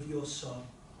kingdom of your Son.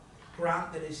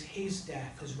 Grant that as his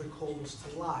death has recalled us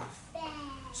to life,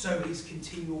 so his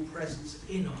continual presence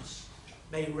in us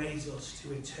may raise us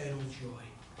to eternal joy.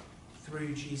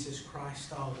 Through Jesus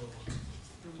Christ our Lord.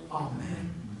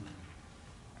 Amen.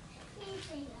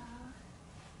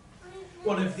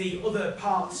 One of the other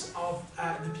parts of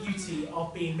the beauty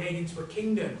of being made into a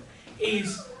kingdom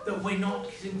is that we're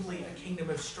not simply a kingdom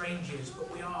of strangers, but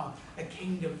we are a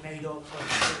kingdom made up of a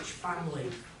church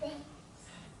family.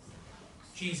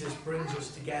 Jesus brings us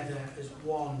together as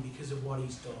one because of what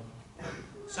he's done.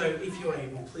 So if you're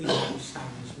able, please let us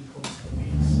stand as we come to the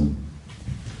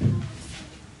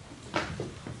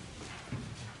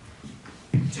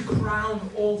peace. To crown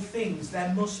all things,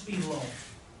 there must be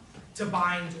love, to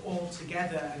bind all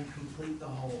together and complete the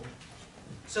whole.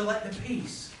 So let the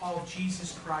peace of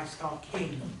Jesus Christ our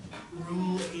King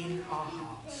rule in our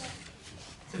hearts.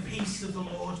 The peace of the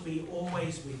Lord be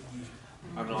always with you.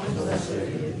 And also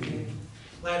with you.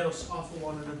 Let us offer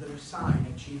one another a sign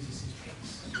of Jesus'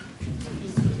 peace.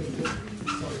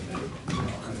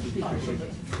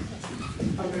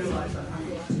 I realise that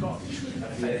I've got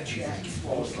a check.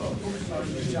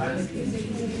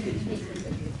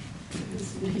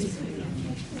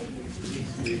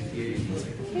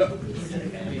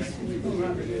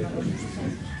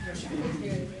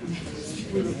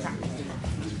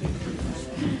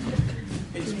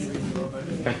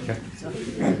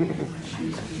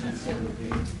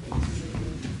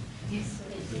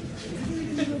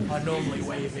 I normally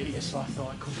wave at you, so I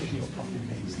thought I could give you a proper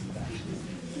piece today.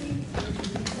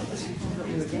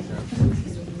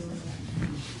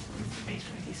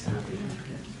 It's really sad.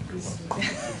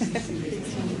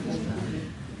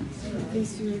 At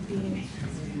least you would be.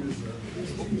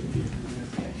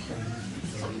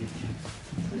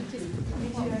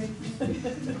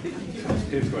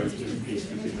 Here's where it's doing peace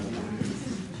between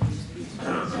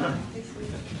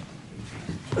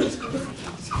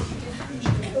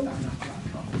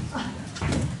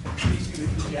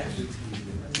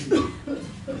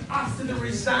After the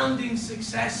resounding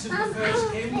success of the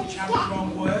first hymn, which had the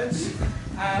wrong words,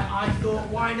 I thought,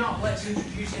 why not? Let's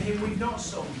introduce a hymn we've not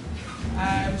sung.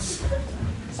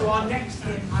 So our next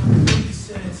hymn, I'm pretty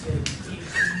certain,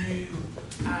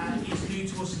 is new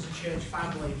to us as a church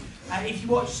family. If you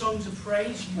watch Songs of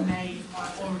Praise, you may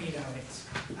already know it.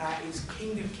 It's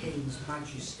King of Kings,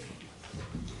 Majesty.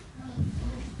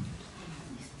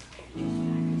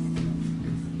 King,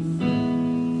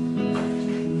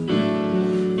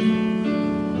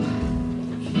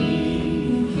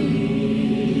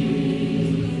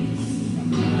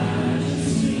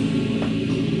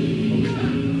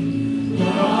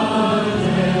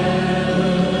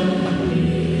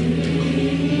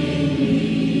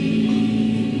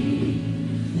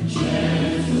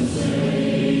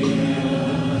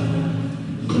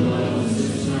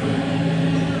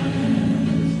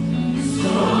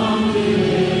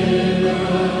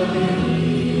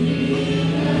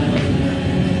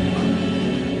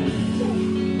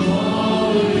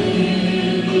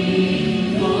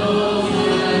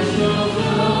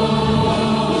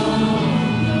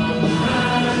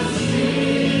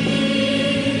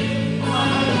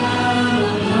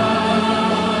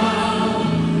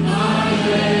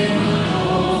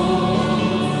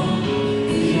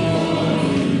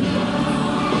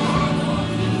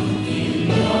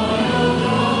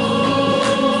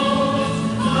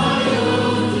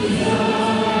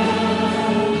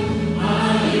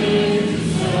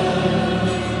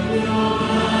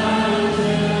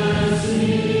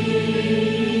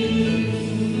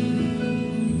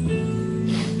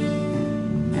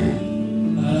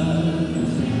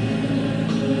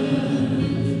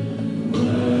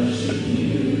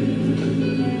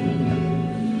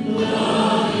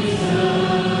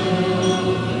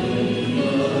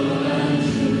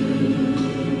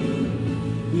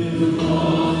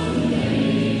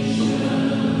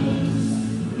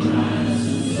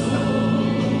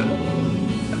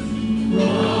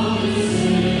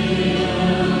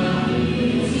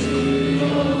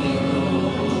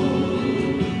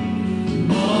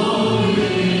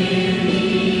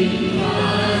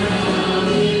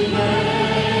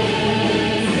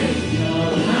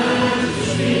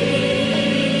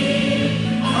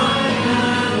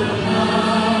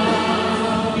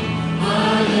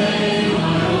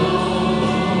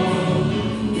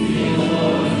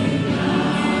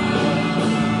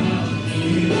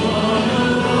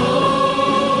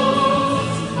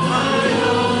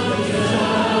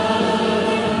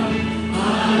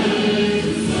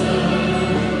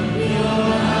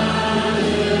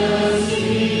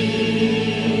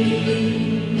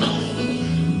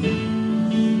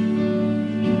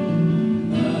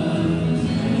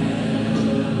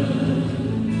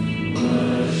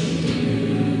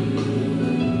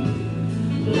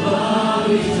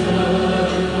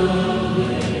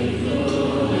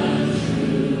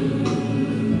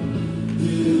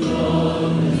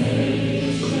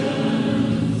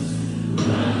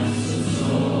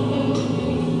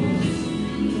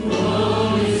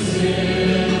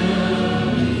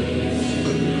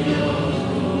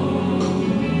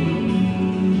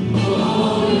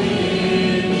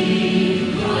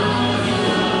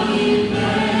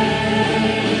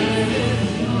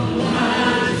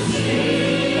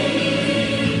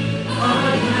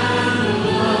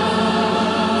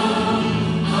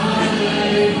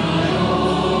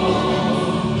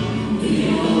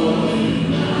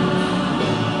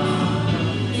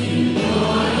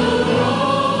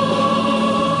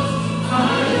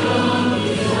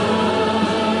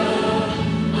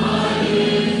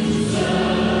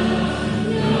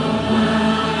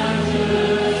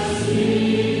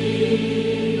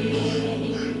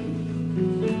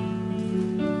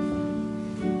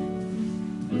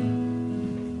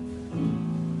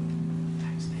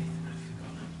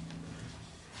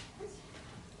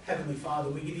 Heavenly Father,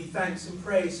 we give you thanks and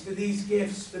praise for these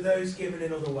gifts, for those given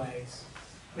in other ways.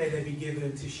 May they be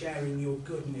given to sharing your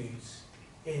good news.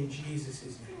 In Jesus'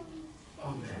 name.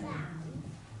 Amen.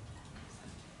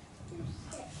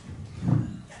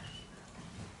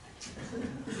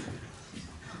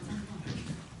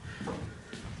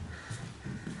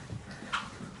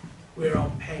 We're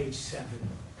on page 7.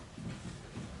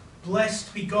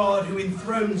 Blessed be God who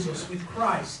enthrones us with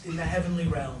Christ in the heavenly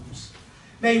realms.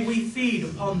 May we feed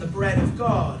upon the bread of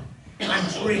God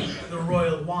and drink the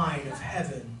royal wine of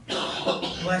heaven.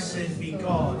 Blessed be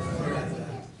God forever.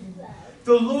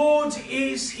 The Lord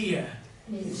is here.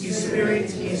 His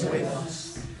Spirit is with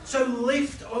us. So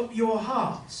lift up your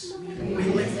hearts. We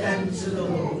lift them to the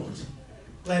Lord.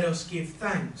 Let us give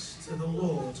thanks to the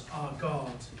Lord our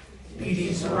God. It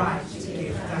is right to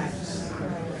give thanks and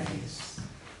praise.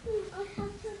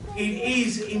 It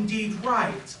is indeed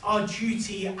right, our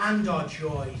duty and our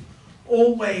joy,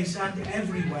 always and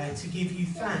everywhere to give you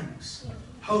thanks,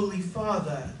 Holy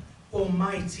Father,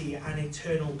 Almighty and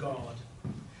eternal God.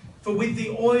 For with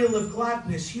the oil of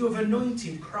gladness you have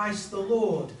anointed Christ the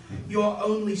Lord, your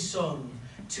only Son,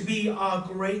 to be our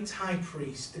great high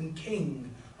priest and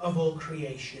King of all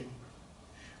creation.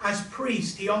 As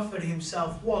priest, he offered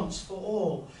himself once for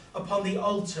all upon the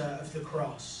altar of the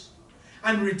cross,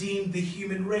 and redeemed the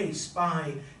human race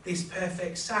by this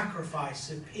perfect sacrifice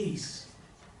of peace.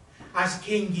 As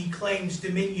king, he claims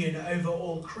dominion over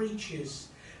all creatures,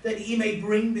 that he may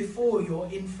bring before your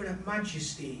infinite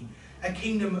majesty a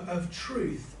kingdom of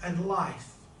truth and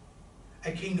life,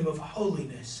 a kingdom of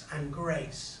holiness and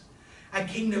grace, a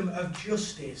kingdom of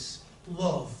justice,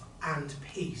 love and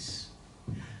peace.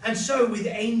 And so with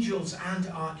angels and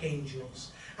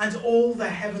archangels and all the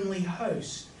heavenly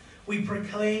host, we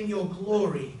proclaim your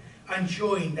glory and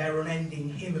join their unending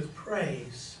hymn of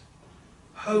praise.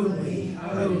 Holy,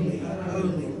 holy,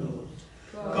 holy Lord,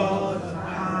 God of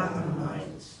power and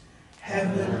might,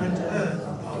 heaven and earth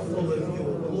are full of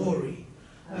your glory.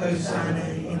 Hosanna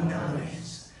in the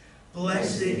highest.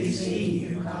 Blessed is he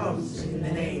who comes in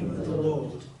the name of the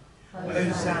Lord.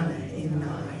 Hosanna in the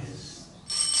highest.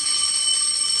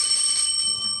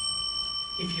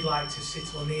 If you'd like to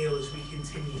sit or kneel as we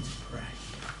continue to pray.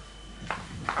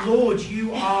 Lord,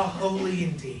 you are holy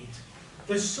indeed,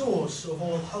 the source of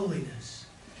all holiness.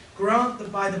 Grant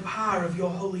that by the power of your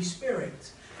Holy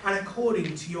Spirit, and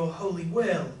according to your holy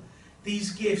will,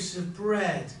 these gifts of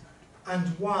bread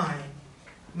and wine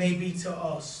may be to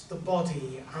us the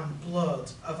body and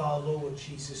blood of our Lord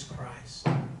Jesus Christ,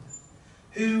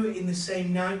 who in the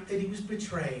same night that he was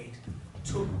betrayed,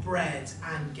 took bread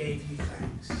and gave you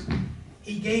thanks.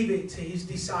 He gave it to his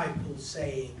disciples,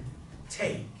 saying,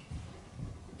 Take,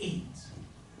 eat.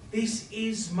 This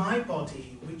is my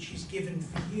body, which is given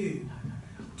for you.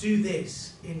 Do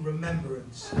this in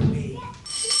remembrance of me.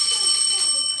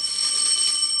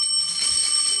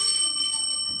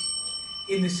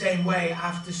 In the same way,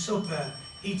 after supper,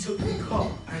 he took the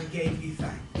cup and gave you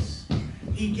thanks.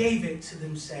 He gave it to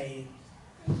them, saying,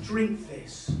 drink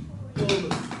this, all of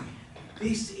you.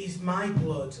 This is my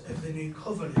blood of the new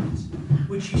covenant,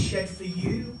 which is shed for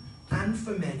you and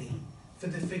for many, for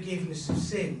the forgiveness of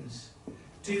sins.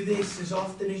 Do this as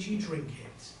often as you drink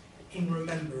it, in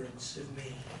remembrance of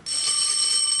me.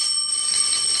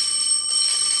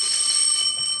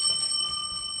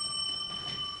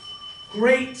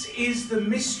 Great is the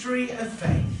mystery of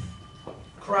faith.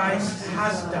 Christ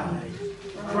has died.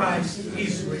 Christ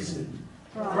is risen.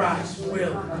 Christ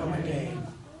will come again.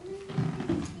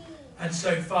 And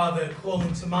so, Father,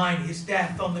 calling to mind his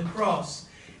death on the cross,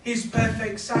 his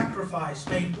perfect sacrifice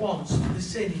made once for the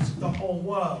sins of the whole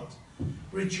world,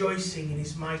 rejoicing in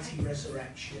his mighty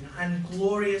resurrection and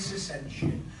glorious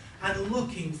ascension, and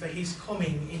looking for his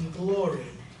coming in glory,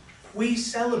 we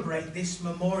celebrate this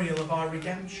memorial of our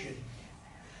redemption.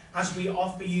 As we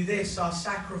offer you this, our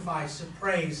sacrifice of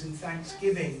praise and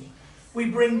thanksgiving, we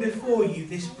bring before you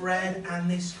this bread and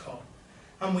this cup,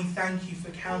 and we thank you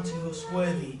for counting us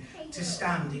worthy to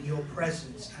stand in your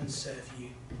presence and serve you.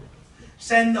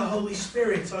 Send the Holy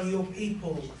Spirit on your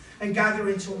people and gather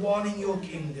into one in your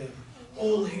kingdom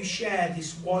all who share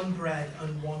this one bread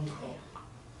and one cup,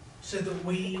 so that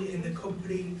we, in the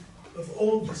company of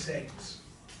all the saints,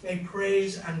 may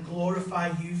praise and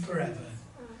glorify you forever,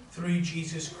 through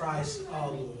Jesus Christ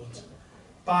our Lord,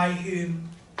 by whom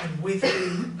and with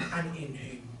whom and in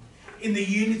whom, in the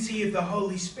unity of the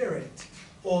Holy Spirit,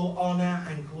 all honour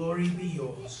and glory be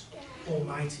yours,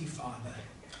 Almighty Father.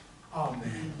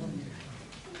 Amen.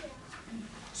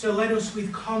 So let us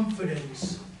with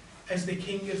confidence, as the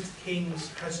King of Kings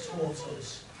has taught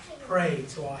us, pray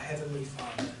to our Heavenly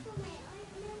Father.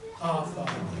 Our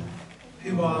Father,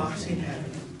 who art in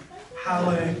heaven,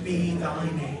 hallowed be thy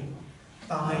name.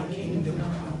 Thy kingdom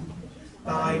come,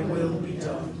 thy will be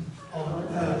done, on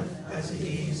earth as it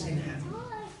is in heaven.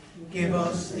 Give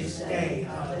us this day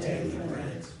our daily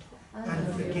bread,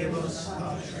 and forgive us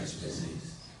our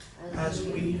trespasses, as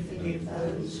we forgive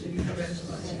those who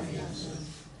trespass against us.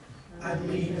 And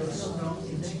lead us not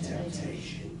into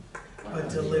temptation, but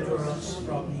deliver us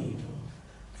from evil.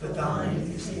 For thine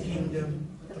is the kingdom,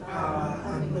 the power,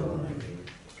 and the glory,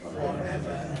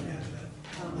 forever and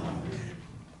ever. Amen.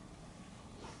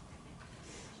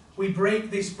 We break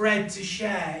this bread to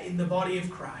share in the body of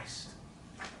Christ.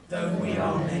 Though we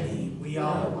are many, we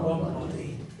are one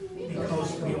body,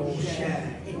 because we all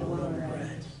share in one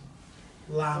bread.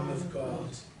 Lamb of God,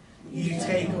 you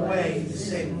take away the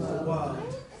sin of the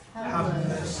world. Have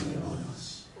mercy on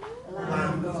us.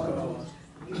 Lamb of God,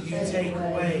 you take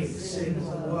away the sin of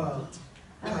the world.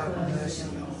 Have mercy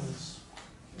on us.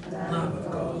 Lamb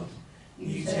of God,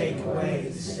 you take away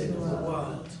the sin of the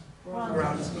world.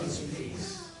 Grant us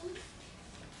peace.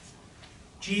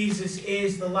 Jesus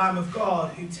is the Lamb of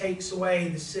God who takes away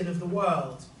the sin of the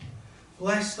world.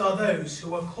 Blessed are those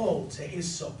who are called to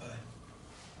his supper.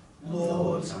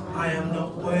 Lord, I am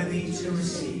not worthy to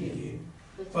receive you,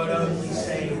 but only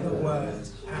say the word,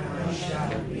 and I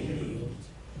shall be healed.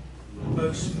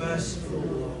 Most merciful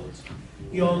Lord,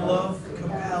 your love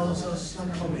compels us to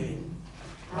come in.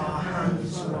 Our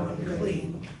hands were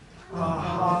unclean, our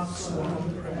hearts were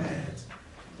unprepared.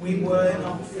 We were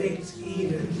not fit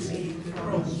even to eat the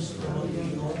crumbs from under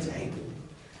your table.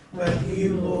 But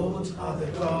you, Lord, are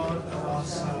the God of our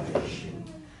salvation,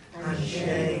 and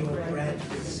share your bread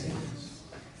with sinners.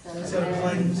 So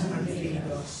cleanse and feed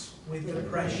us with the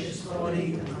precious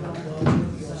body and blood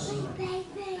of your Son,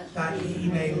 that he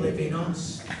may live in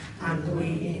us, and we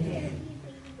in him,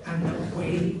 and that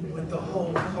we, with the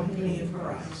whole company of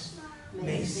Christ,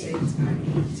 may sit and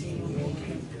eat in your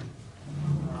kingdom.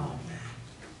 Amen.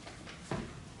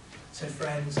 So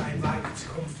friends, I invite you to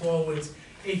come forward.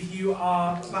 If you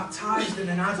are baptised and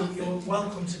an adult, you're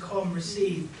welcome to come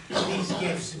receive these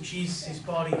gifts of Jesus'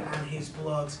 body and his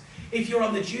blood. If you're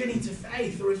on the journey to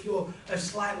faith, or if you're of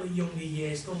slightly younger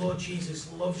years, the Lord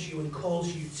Jesus loves you and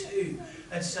calls you too.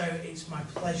 And so it's my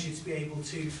pleasure to be able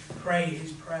to pray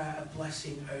his prayer of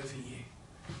blessing over you.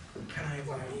 Can I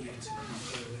invite you to come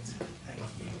forward? Thank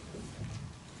you.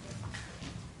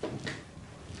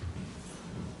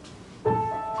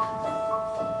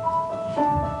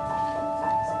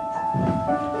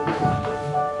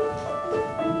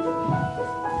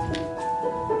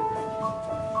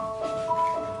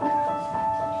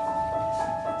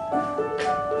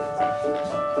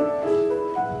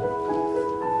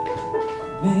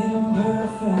 made in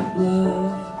perfect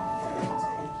love.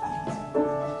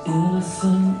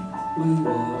 Innocent, we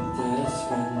walked as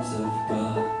friends of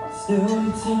God. Still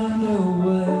we turned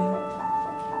away,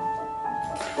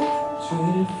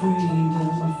 traded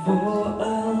freedom for a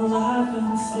life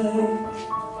enslaved.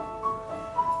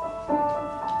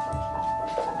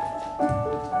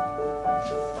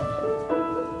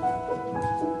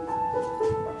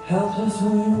 Helpless we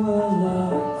were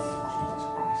lost,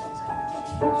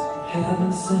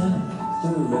 heaven sent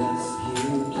the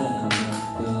rescue plan of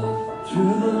God.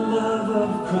 Through the love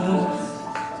of Christ,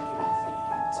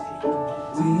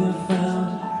 we are found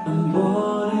and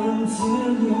born into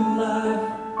new life.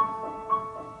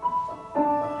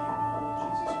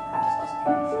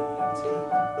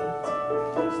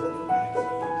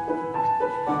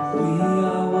 We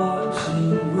are watching,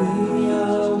 we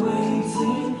are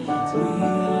waiting, we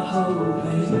are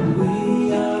hoping, we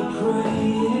are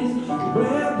praying,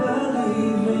 we're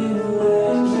believing,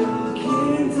 let your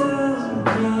kingdom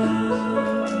come.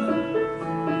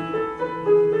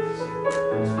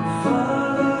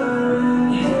 Father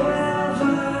in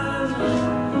heaven,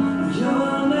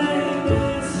 your name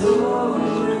is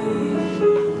holy,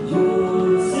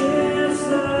 yours is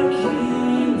the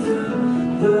kingdom,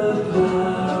 the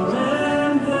power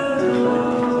and the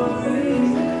glory.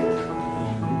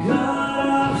 God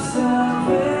of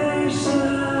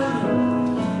salvation,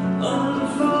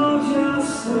 unfold your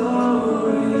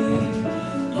story.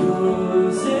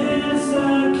 Yours is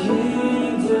the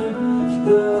kingdom,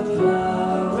 the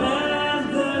power and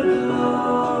the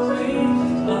glory.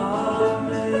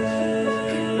 Amen.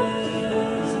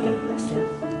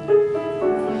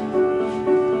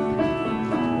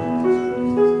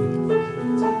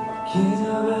 King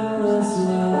of endless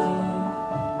love,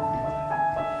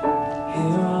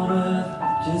 here on earth,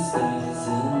 just as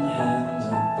in heaven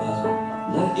above.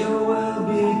 Let your will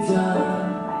be done.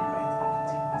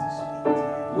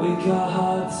 Wake our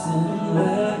hearts and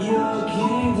let your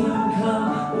kingdom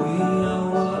come. We are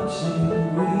watching,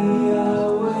 we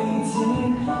are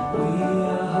waiting, we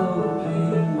are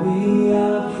hoping, we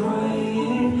are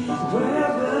praying,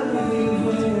 we're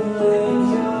believing, let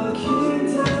your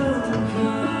kingdom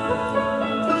come.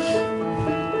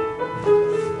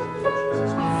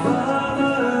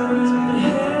 Father in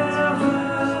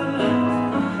heaven,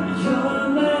 your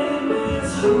name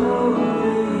is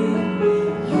holy,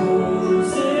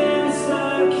 yours is the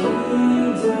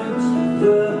kingdom,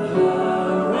 the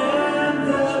power and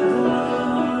the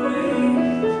glory.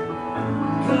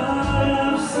 God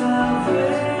of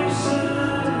salvation,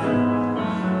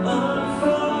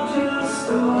 unfold your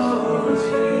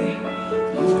story.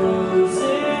 Yours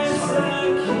is the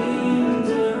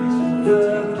kingdom, the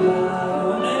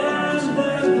power and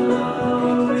the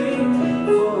glory,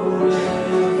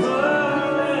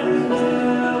 forever and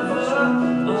ever.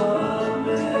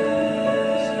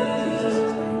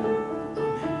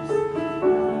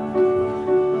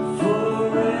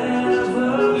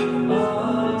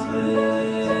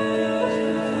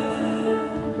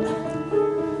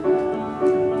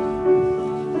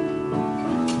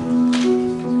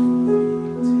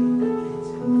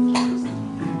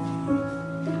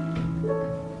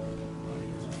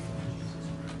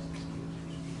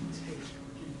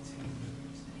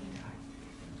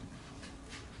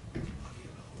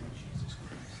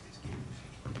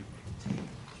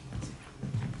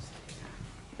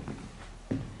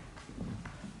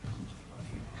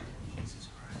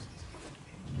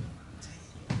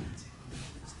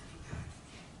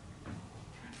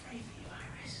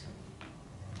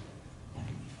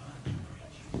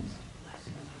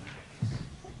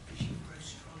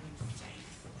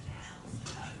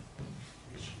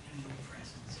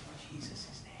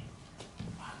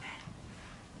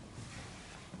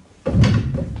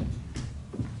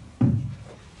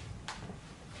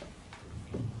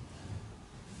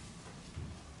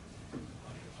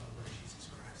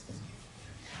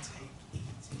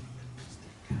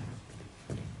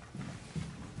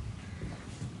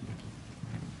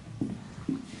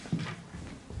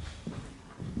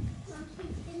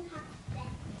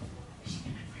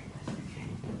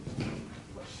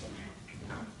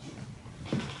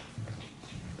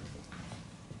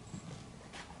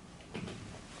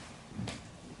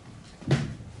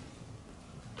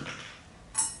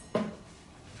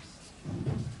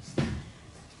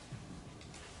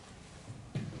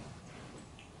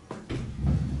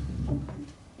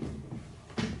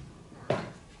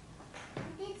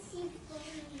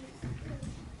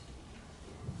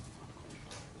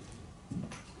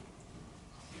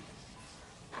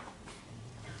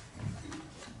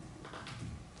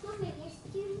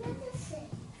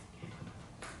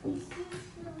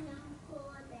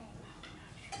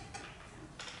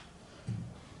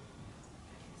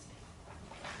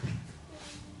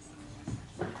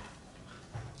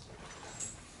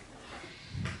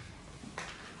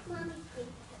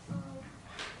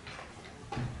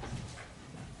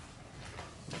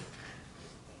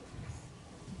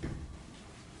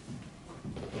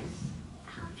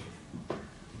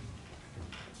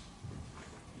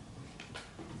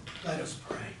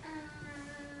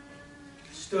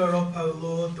 Stir up, O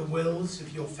Lord, the wills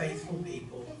of your faithful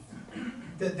people,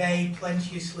 that they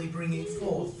plenteously bringing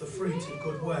forth the fruit of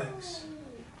good works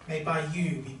may by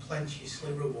you be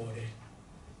plenteously rewarded.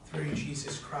 Through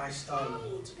Jesus Christ our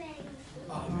Lord.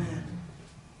 Amen.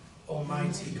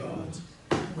 Almighty God,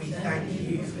 we thank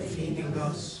you for feeding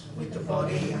us with the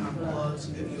body and blood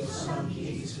of your Son,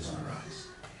 Jesus Christ.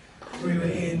 Through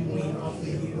him we offer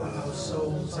you our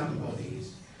souls and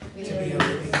bodies to be a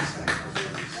living sacrifice.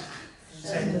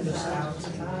 Send us out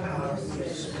in the power of your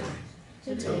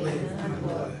Spirit to live and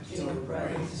work to your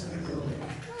praise and glory.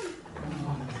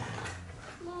 Amen.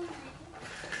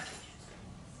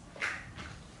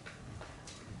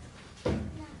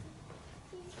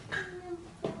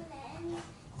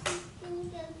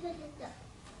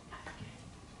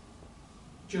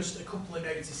 Just a couple of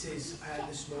notices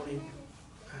this morning.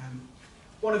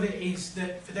 One of it is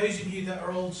that for those of you that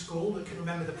are old school, that can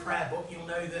remember the prayer book, you'll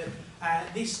know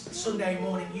that this Sunday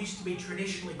morning used to be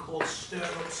traditionally called Stir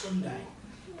Up Sunday.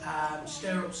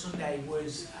 Stir Up Sunday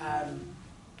was,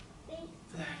 you're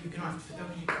going to have to, for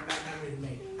those of you who have better memory than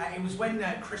me, it was when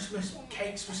Christmas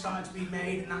cakes were starting to be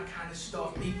made and that kind of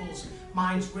stuff. People's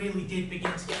minds really did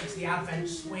begin to get into the Advent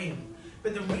swing.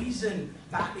 But the reason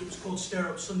that it was called Stir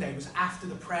Up Sunday was after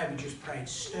the prayer we just prayed,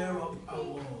 Stir Up, O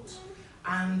Lord.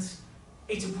 And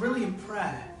it's a brilliant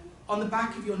prayer. On the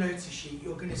back of your notice sheet,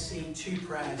 you're going to see two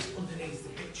prayers underneath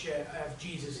the picture of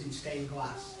Jesus in stained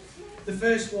glass. The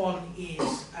first one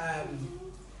is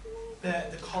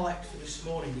the collect for this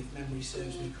morning, if memory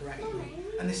serves me correctly.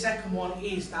 And the second one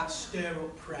is that stir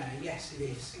up prayer. Yes, it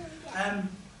is.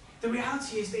 The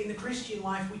reality is that in the Christian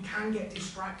life, we can get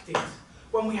distracted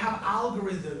when we have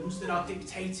algorithms that are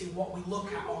dictating what we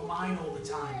look at online all the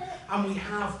time, and we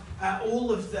have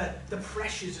all of the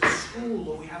pressures of school,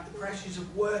 or we have the pressures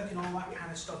of work and all that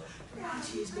kind of stuff. The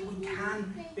reality is that we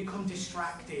can become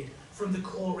distracted from the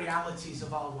core realities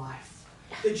of our life.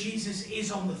 That Jesus is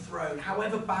on the throne.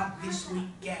 However bad this week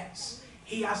gets,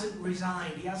 he hasn't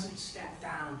resigned, he hasn't stepped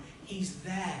down. He's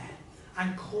there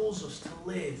and calls us to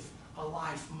live a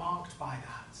life marked by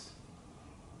that.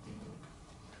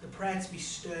 The prayer to be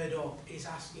stirred up is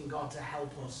asking God to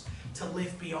help us to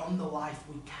live beyond the life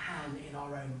we can in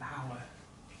our own power,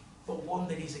 but one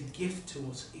that is a gift to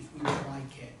us if we would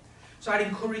like it. So I'd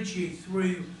encourage you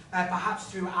through,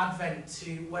 perhaps through Advent,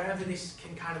 to wherever this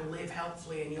can kind of live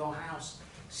helpfully in your house,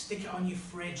 stick it on your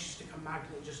fridge, stick a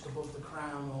magnet just above the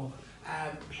crown, or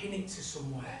pin it to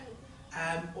somewhere,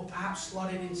 or perhaps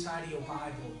slot it inside of your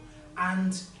Bible,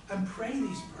 and pray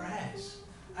these prayers.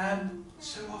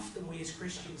 So often we as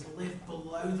Christians live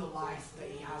below the life that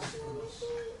he has for us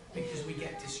because we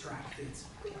get distracted.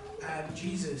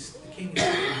 Jesus, the King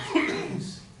of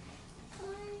Kings,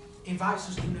 invites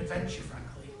us to an adventure,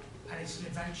 frankly, and it's an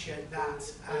adventure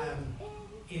that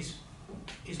is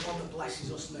one that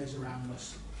blesses us and those around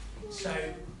us. So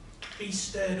be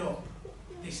stirred up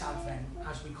this Advent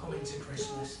as we come into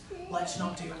Christmas. Let's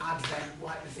not do Advent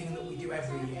like the thing that we do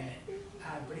every year,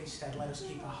 but instead let us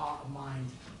keep our heart and mind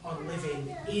on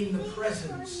living in the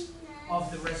presence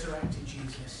of the resurrected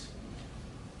Jesus.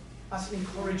 That's an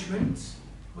encouragement.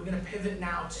 We're going to pivot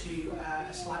now to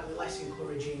a slightly less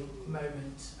encouraging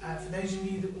moment. For those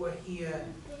of you that were here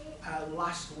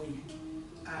last week,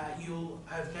 you'll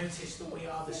have noticed that we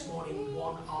are this morning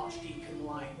one archdeacon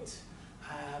light.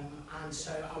 And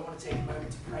so I want to take a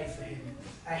moment to pray for him.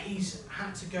 He's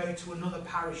had to go to another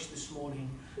parish this morning.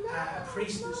 A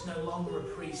priest that's no longer a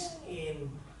priest in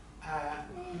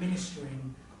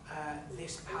ministering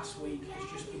this past week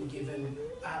has just been given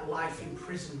life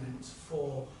imprisonment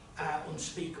for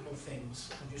unspeakable things.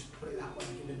 I'll just put it that way,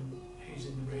 given who's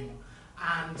in the room.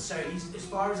 And so he's, as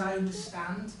far as I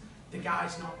understand, the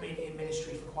guy's not been in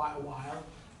ministry for quite a while.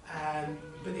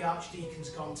 But the archdeacon's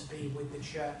gone to be with the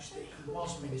church that he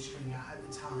was ministering at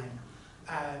the time,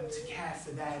 to care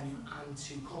for them and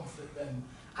to comfort them,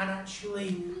 and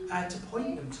actually to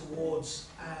point them towards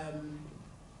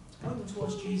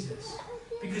Jesus.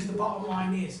 Because the bottom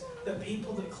line is that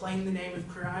people that claim the name of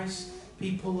Christ,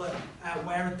 people that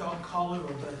wear a dog collar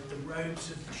or the robes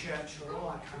of the church or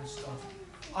all that kind of stuff,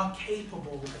 are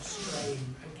capable of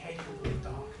straying and capable of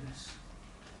darkness.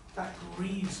 That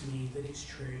grieves me that it's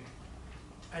true.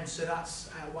 And so that's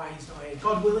why he's not here.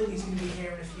 God willing, he's going to be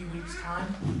here in a few weeks'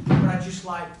 time. But I'd just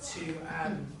like to,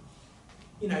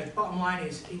 the bottom line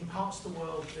is, in parts of the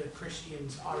world that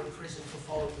Christians are in prison for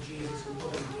following Jesus and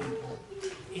loving people.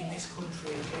 In this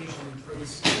country, occasionally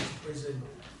prison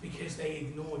because they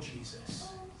ignore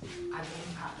Jesus. And the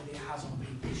impact that it has on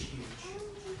people is huge.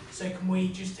 So can we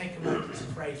just take a moment to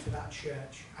pray for that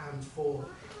church and for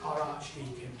our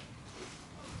archdeacon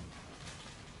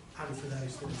and for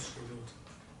those that have struggled.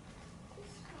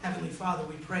 Heavenly Father,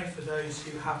 we pray for those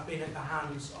who have been at the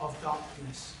hands of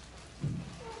darkness,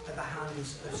 at the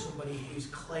hands of somebody who's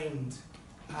claimed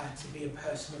to be a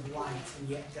person of light and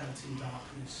yet dealt in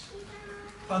darkness.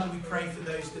 Father, we pray for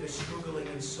those that are struggling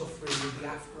and suffering with the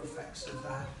after effects of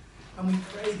that. And we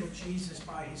pray that Jesus,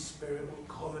 by his Spirit, will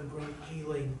come and bring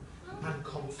healing and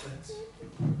comfort.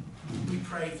 We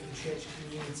pray for the church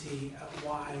community at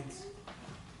wide,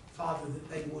 Father, that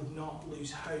they would not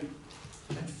lose hope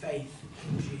and faith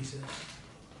in Jesus.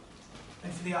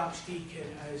 And for the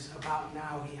Archdeacon, as about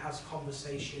now he has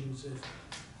conversations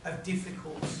of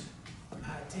difficult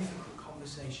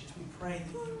conversations, we pray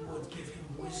that you would give him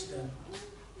wisdom,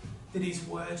 that his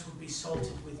words would be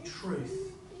salted with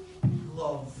truth,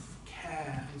 love,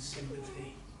 care and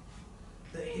sympathy,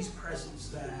 that his presence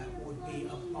there would be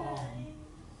a balm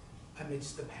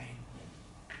amidst the pain.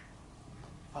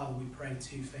 Father, we pray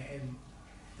too for him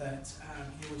that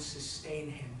you would sustain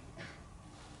him.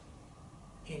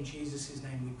 In Jesus'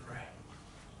 name we pray.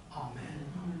 Amen.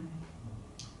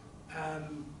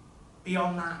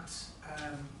 Beyond that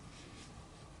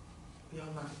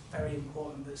very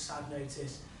important but sad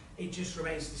notice, it just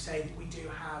remains to say that we do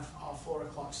have our 4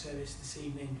 o'clock service this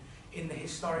evening in the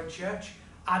historic church.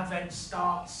 Advent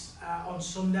starts on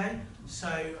Sunday, so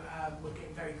we're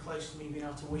getting very close to me being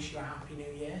able to wish you a Happy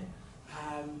New Year.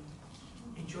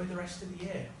 Enjoy the rest of the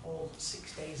year, all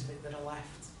 6 days of it that are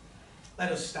left.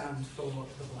 Let us stand for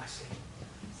the blessing.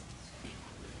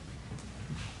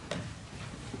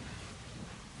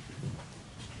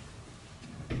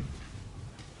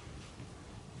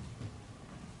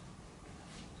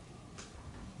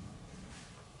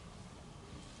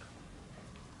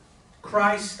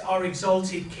 Christ, our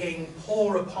exalted King,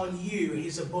 pour upon you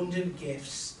his abundant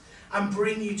gifts and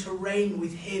bring you to reign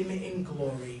with him in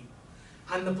glory.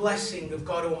 And the blessing of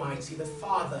God Almighty, the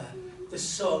Father, the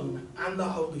Son, and the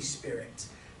Holy Spirit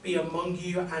be among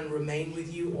you and remain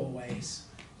with you always.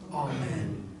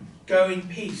 Amen. Go in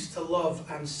peace to love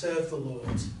and serve the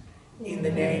Lord. In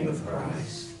the name of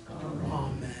Christ.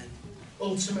 Amen.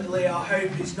 Ultimately, our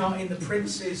hope is not in the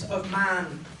princes of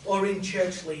man or in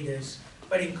church leaders,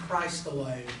 but in Christ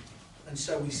alone. And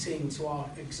so we sing to our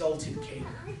exalted King,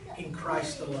 in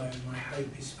Christ alone my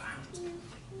hope is found.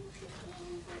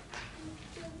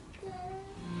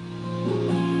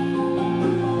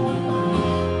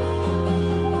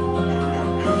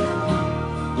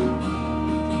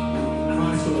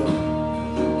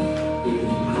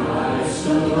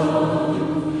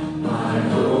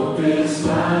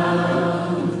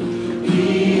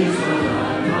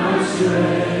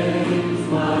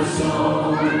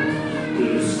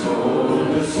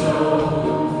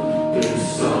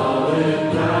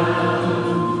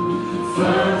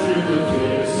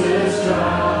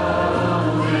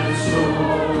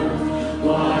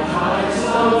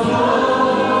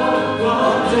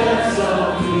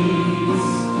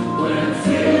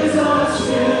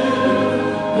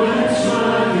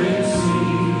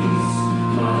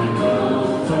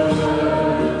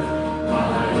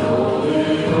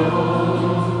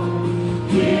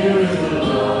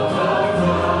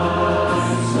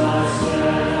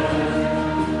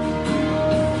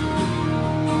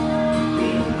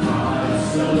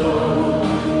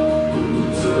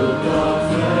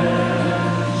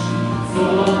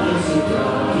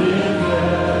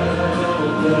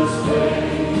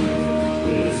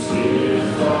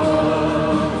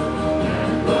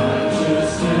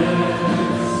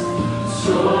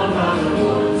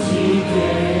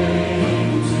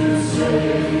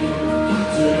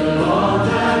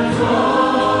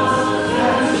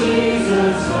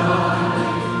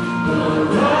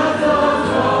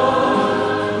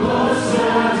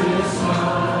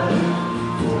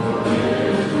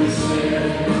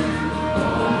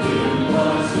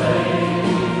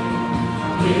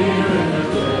 Here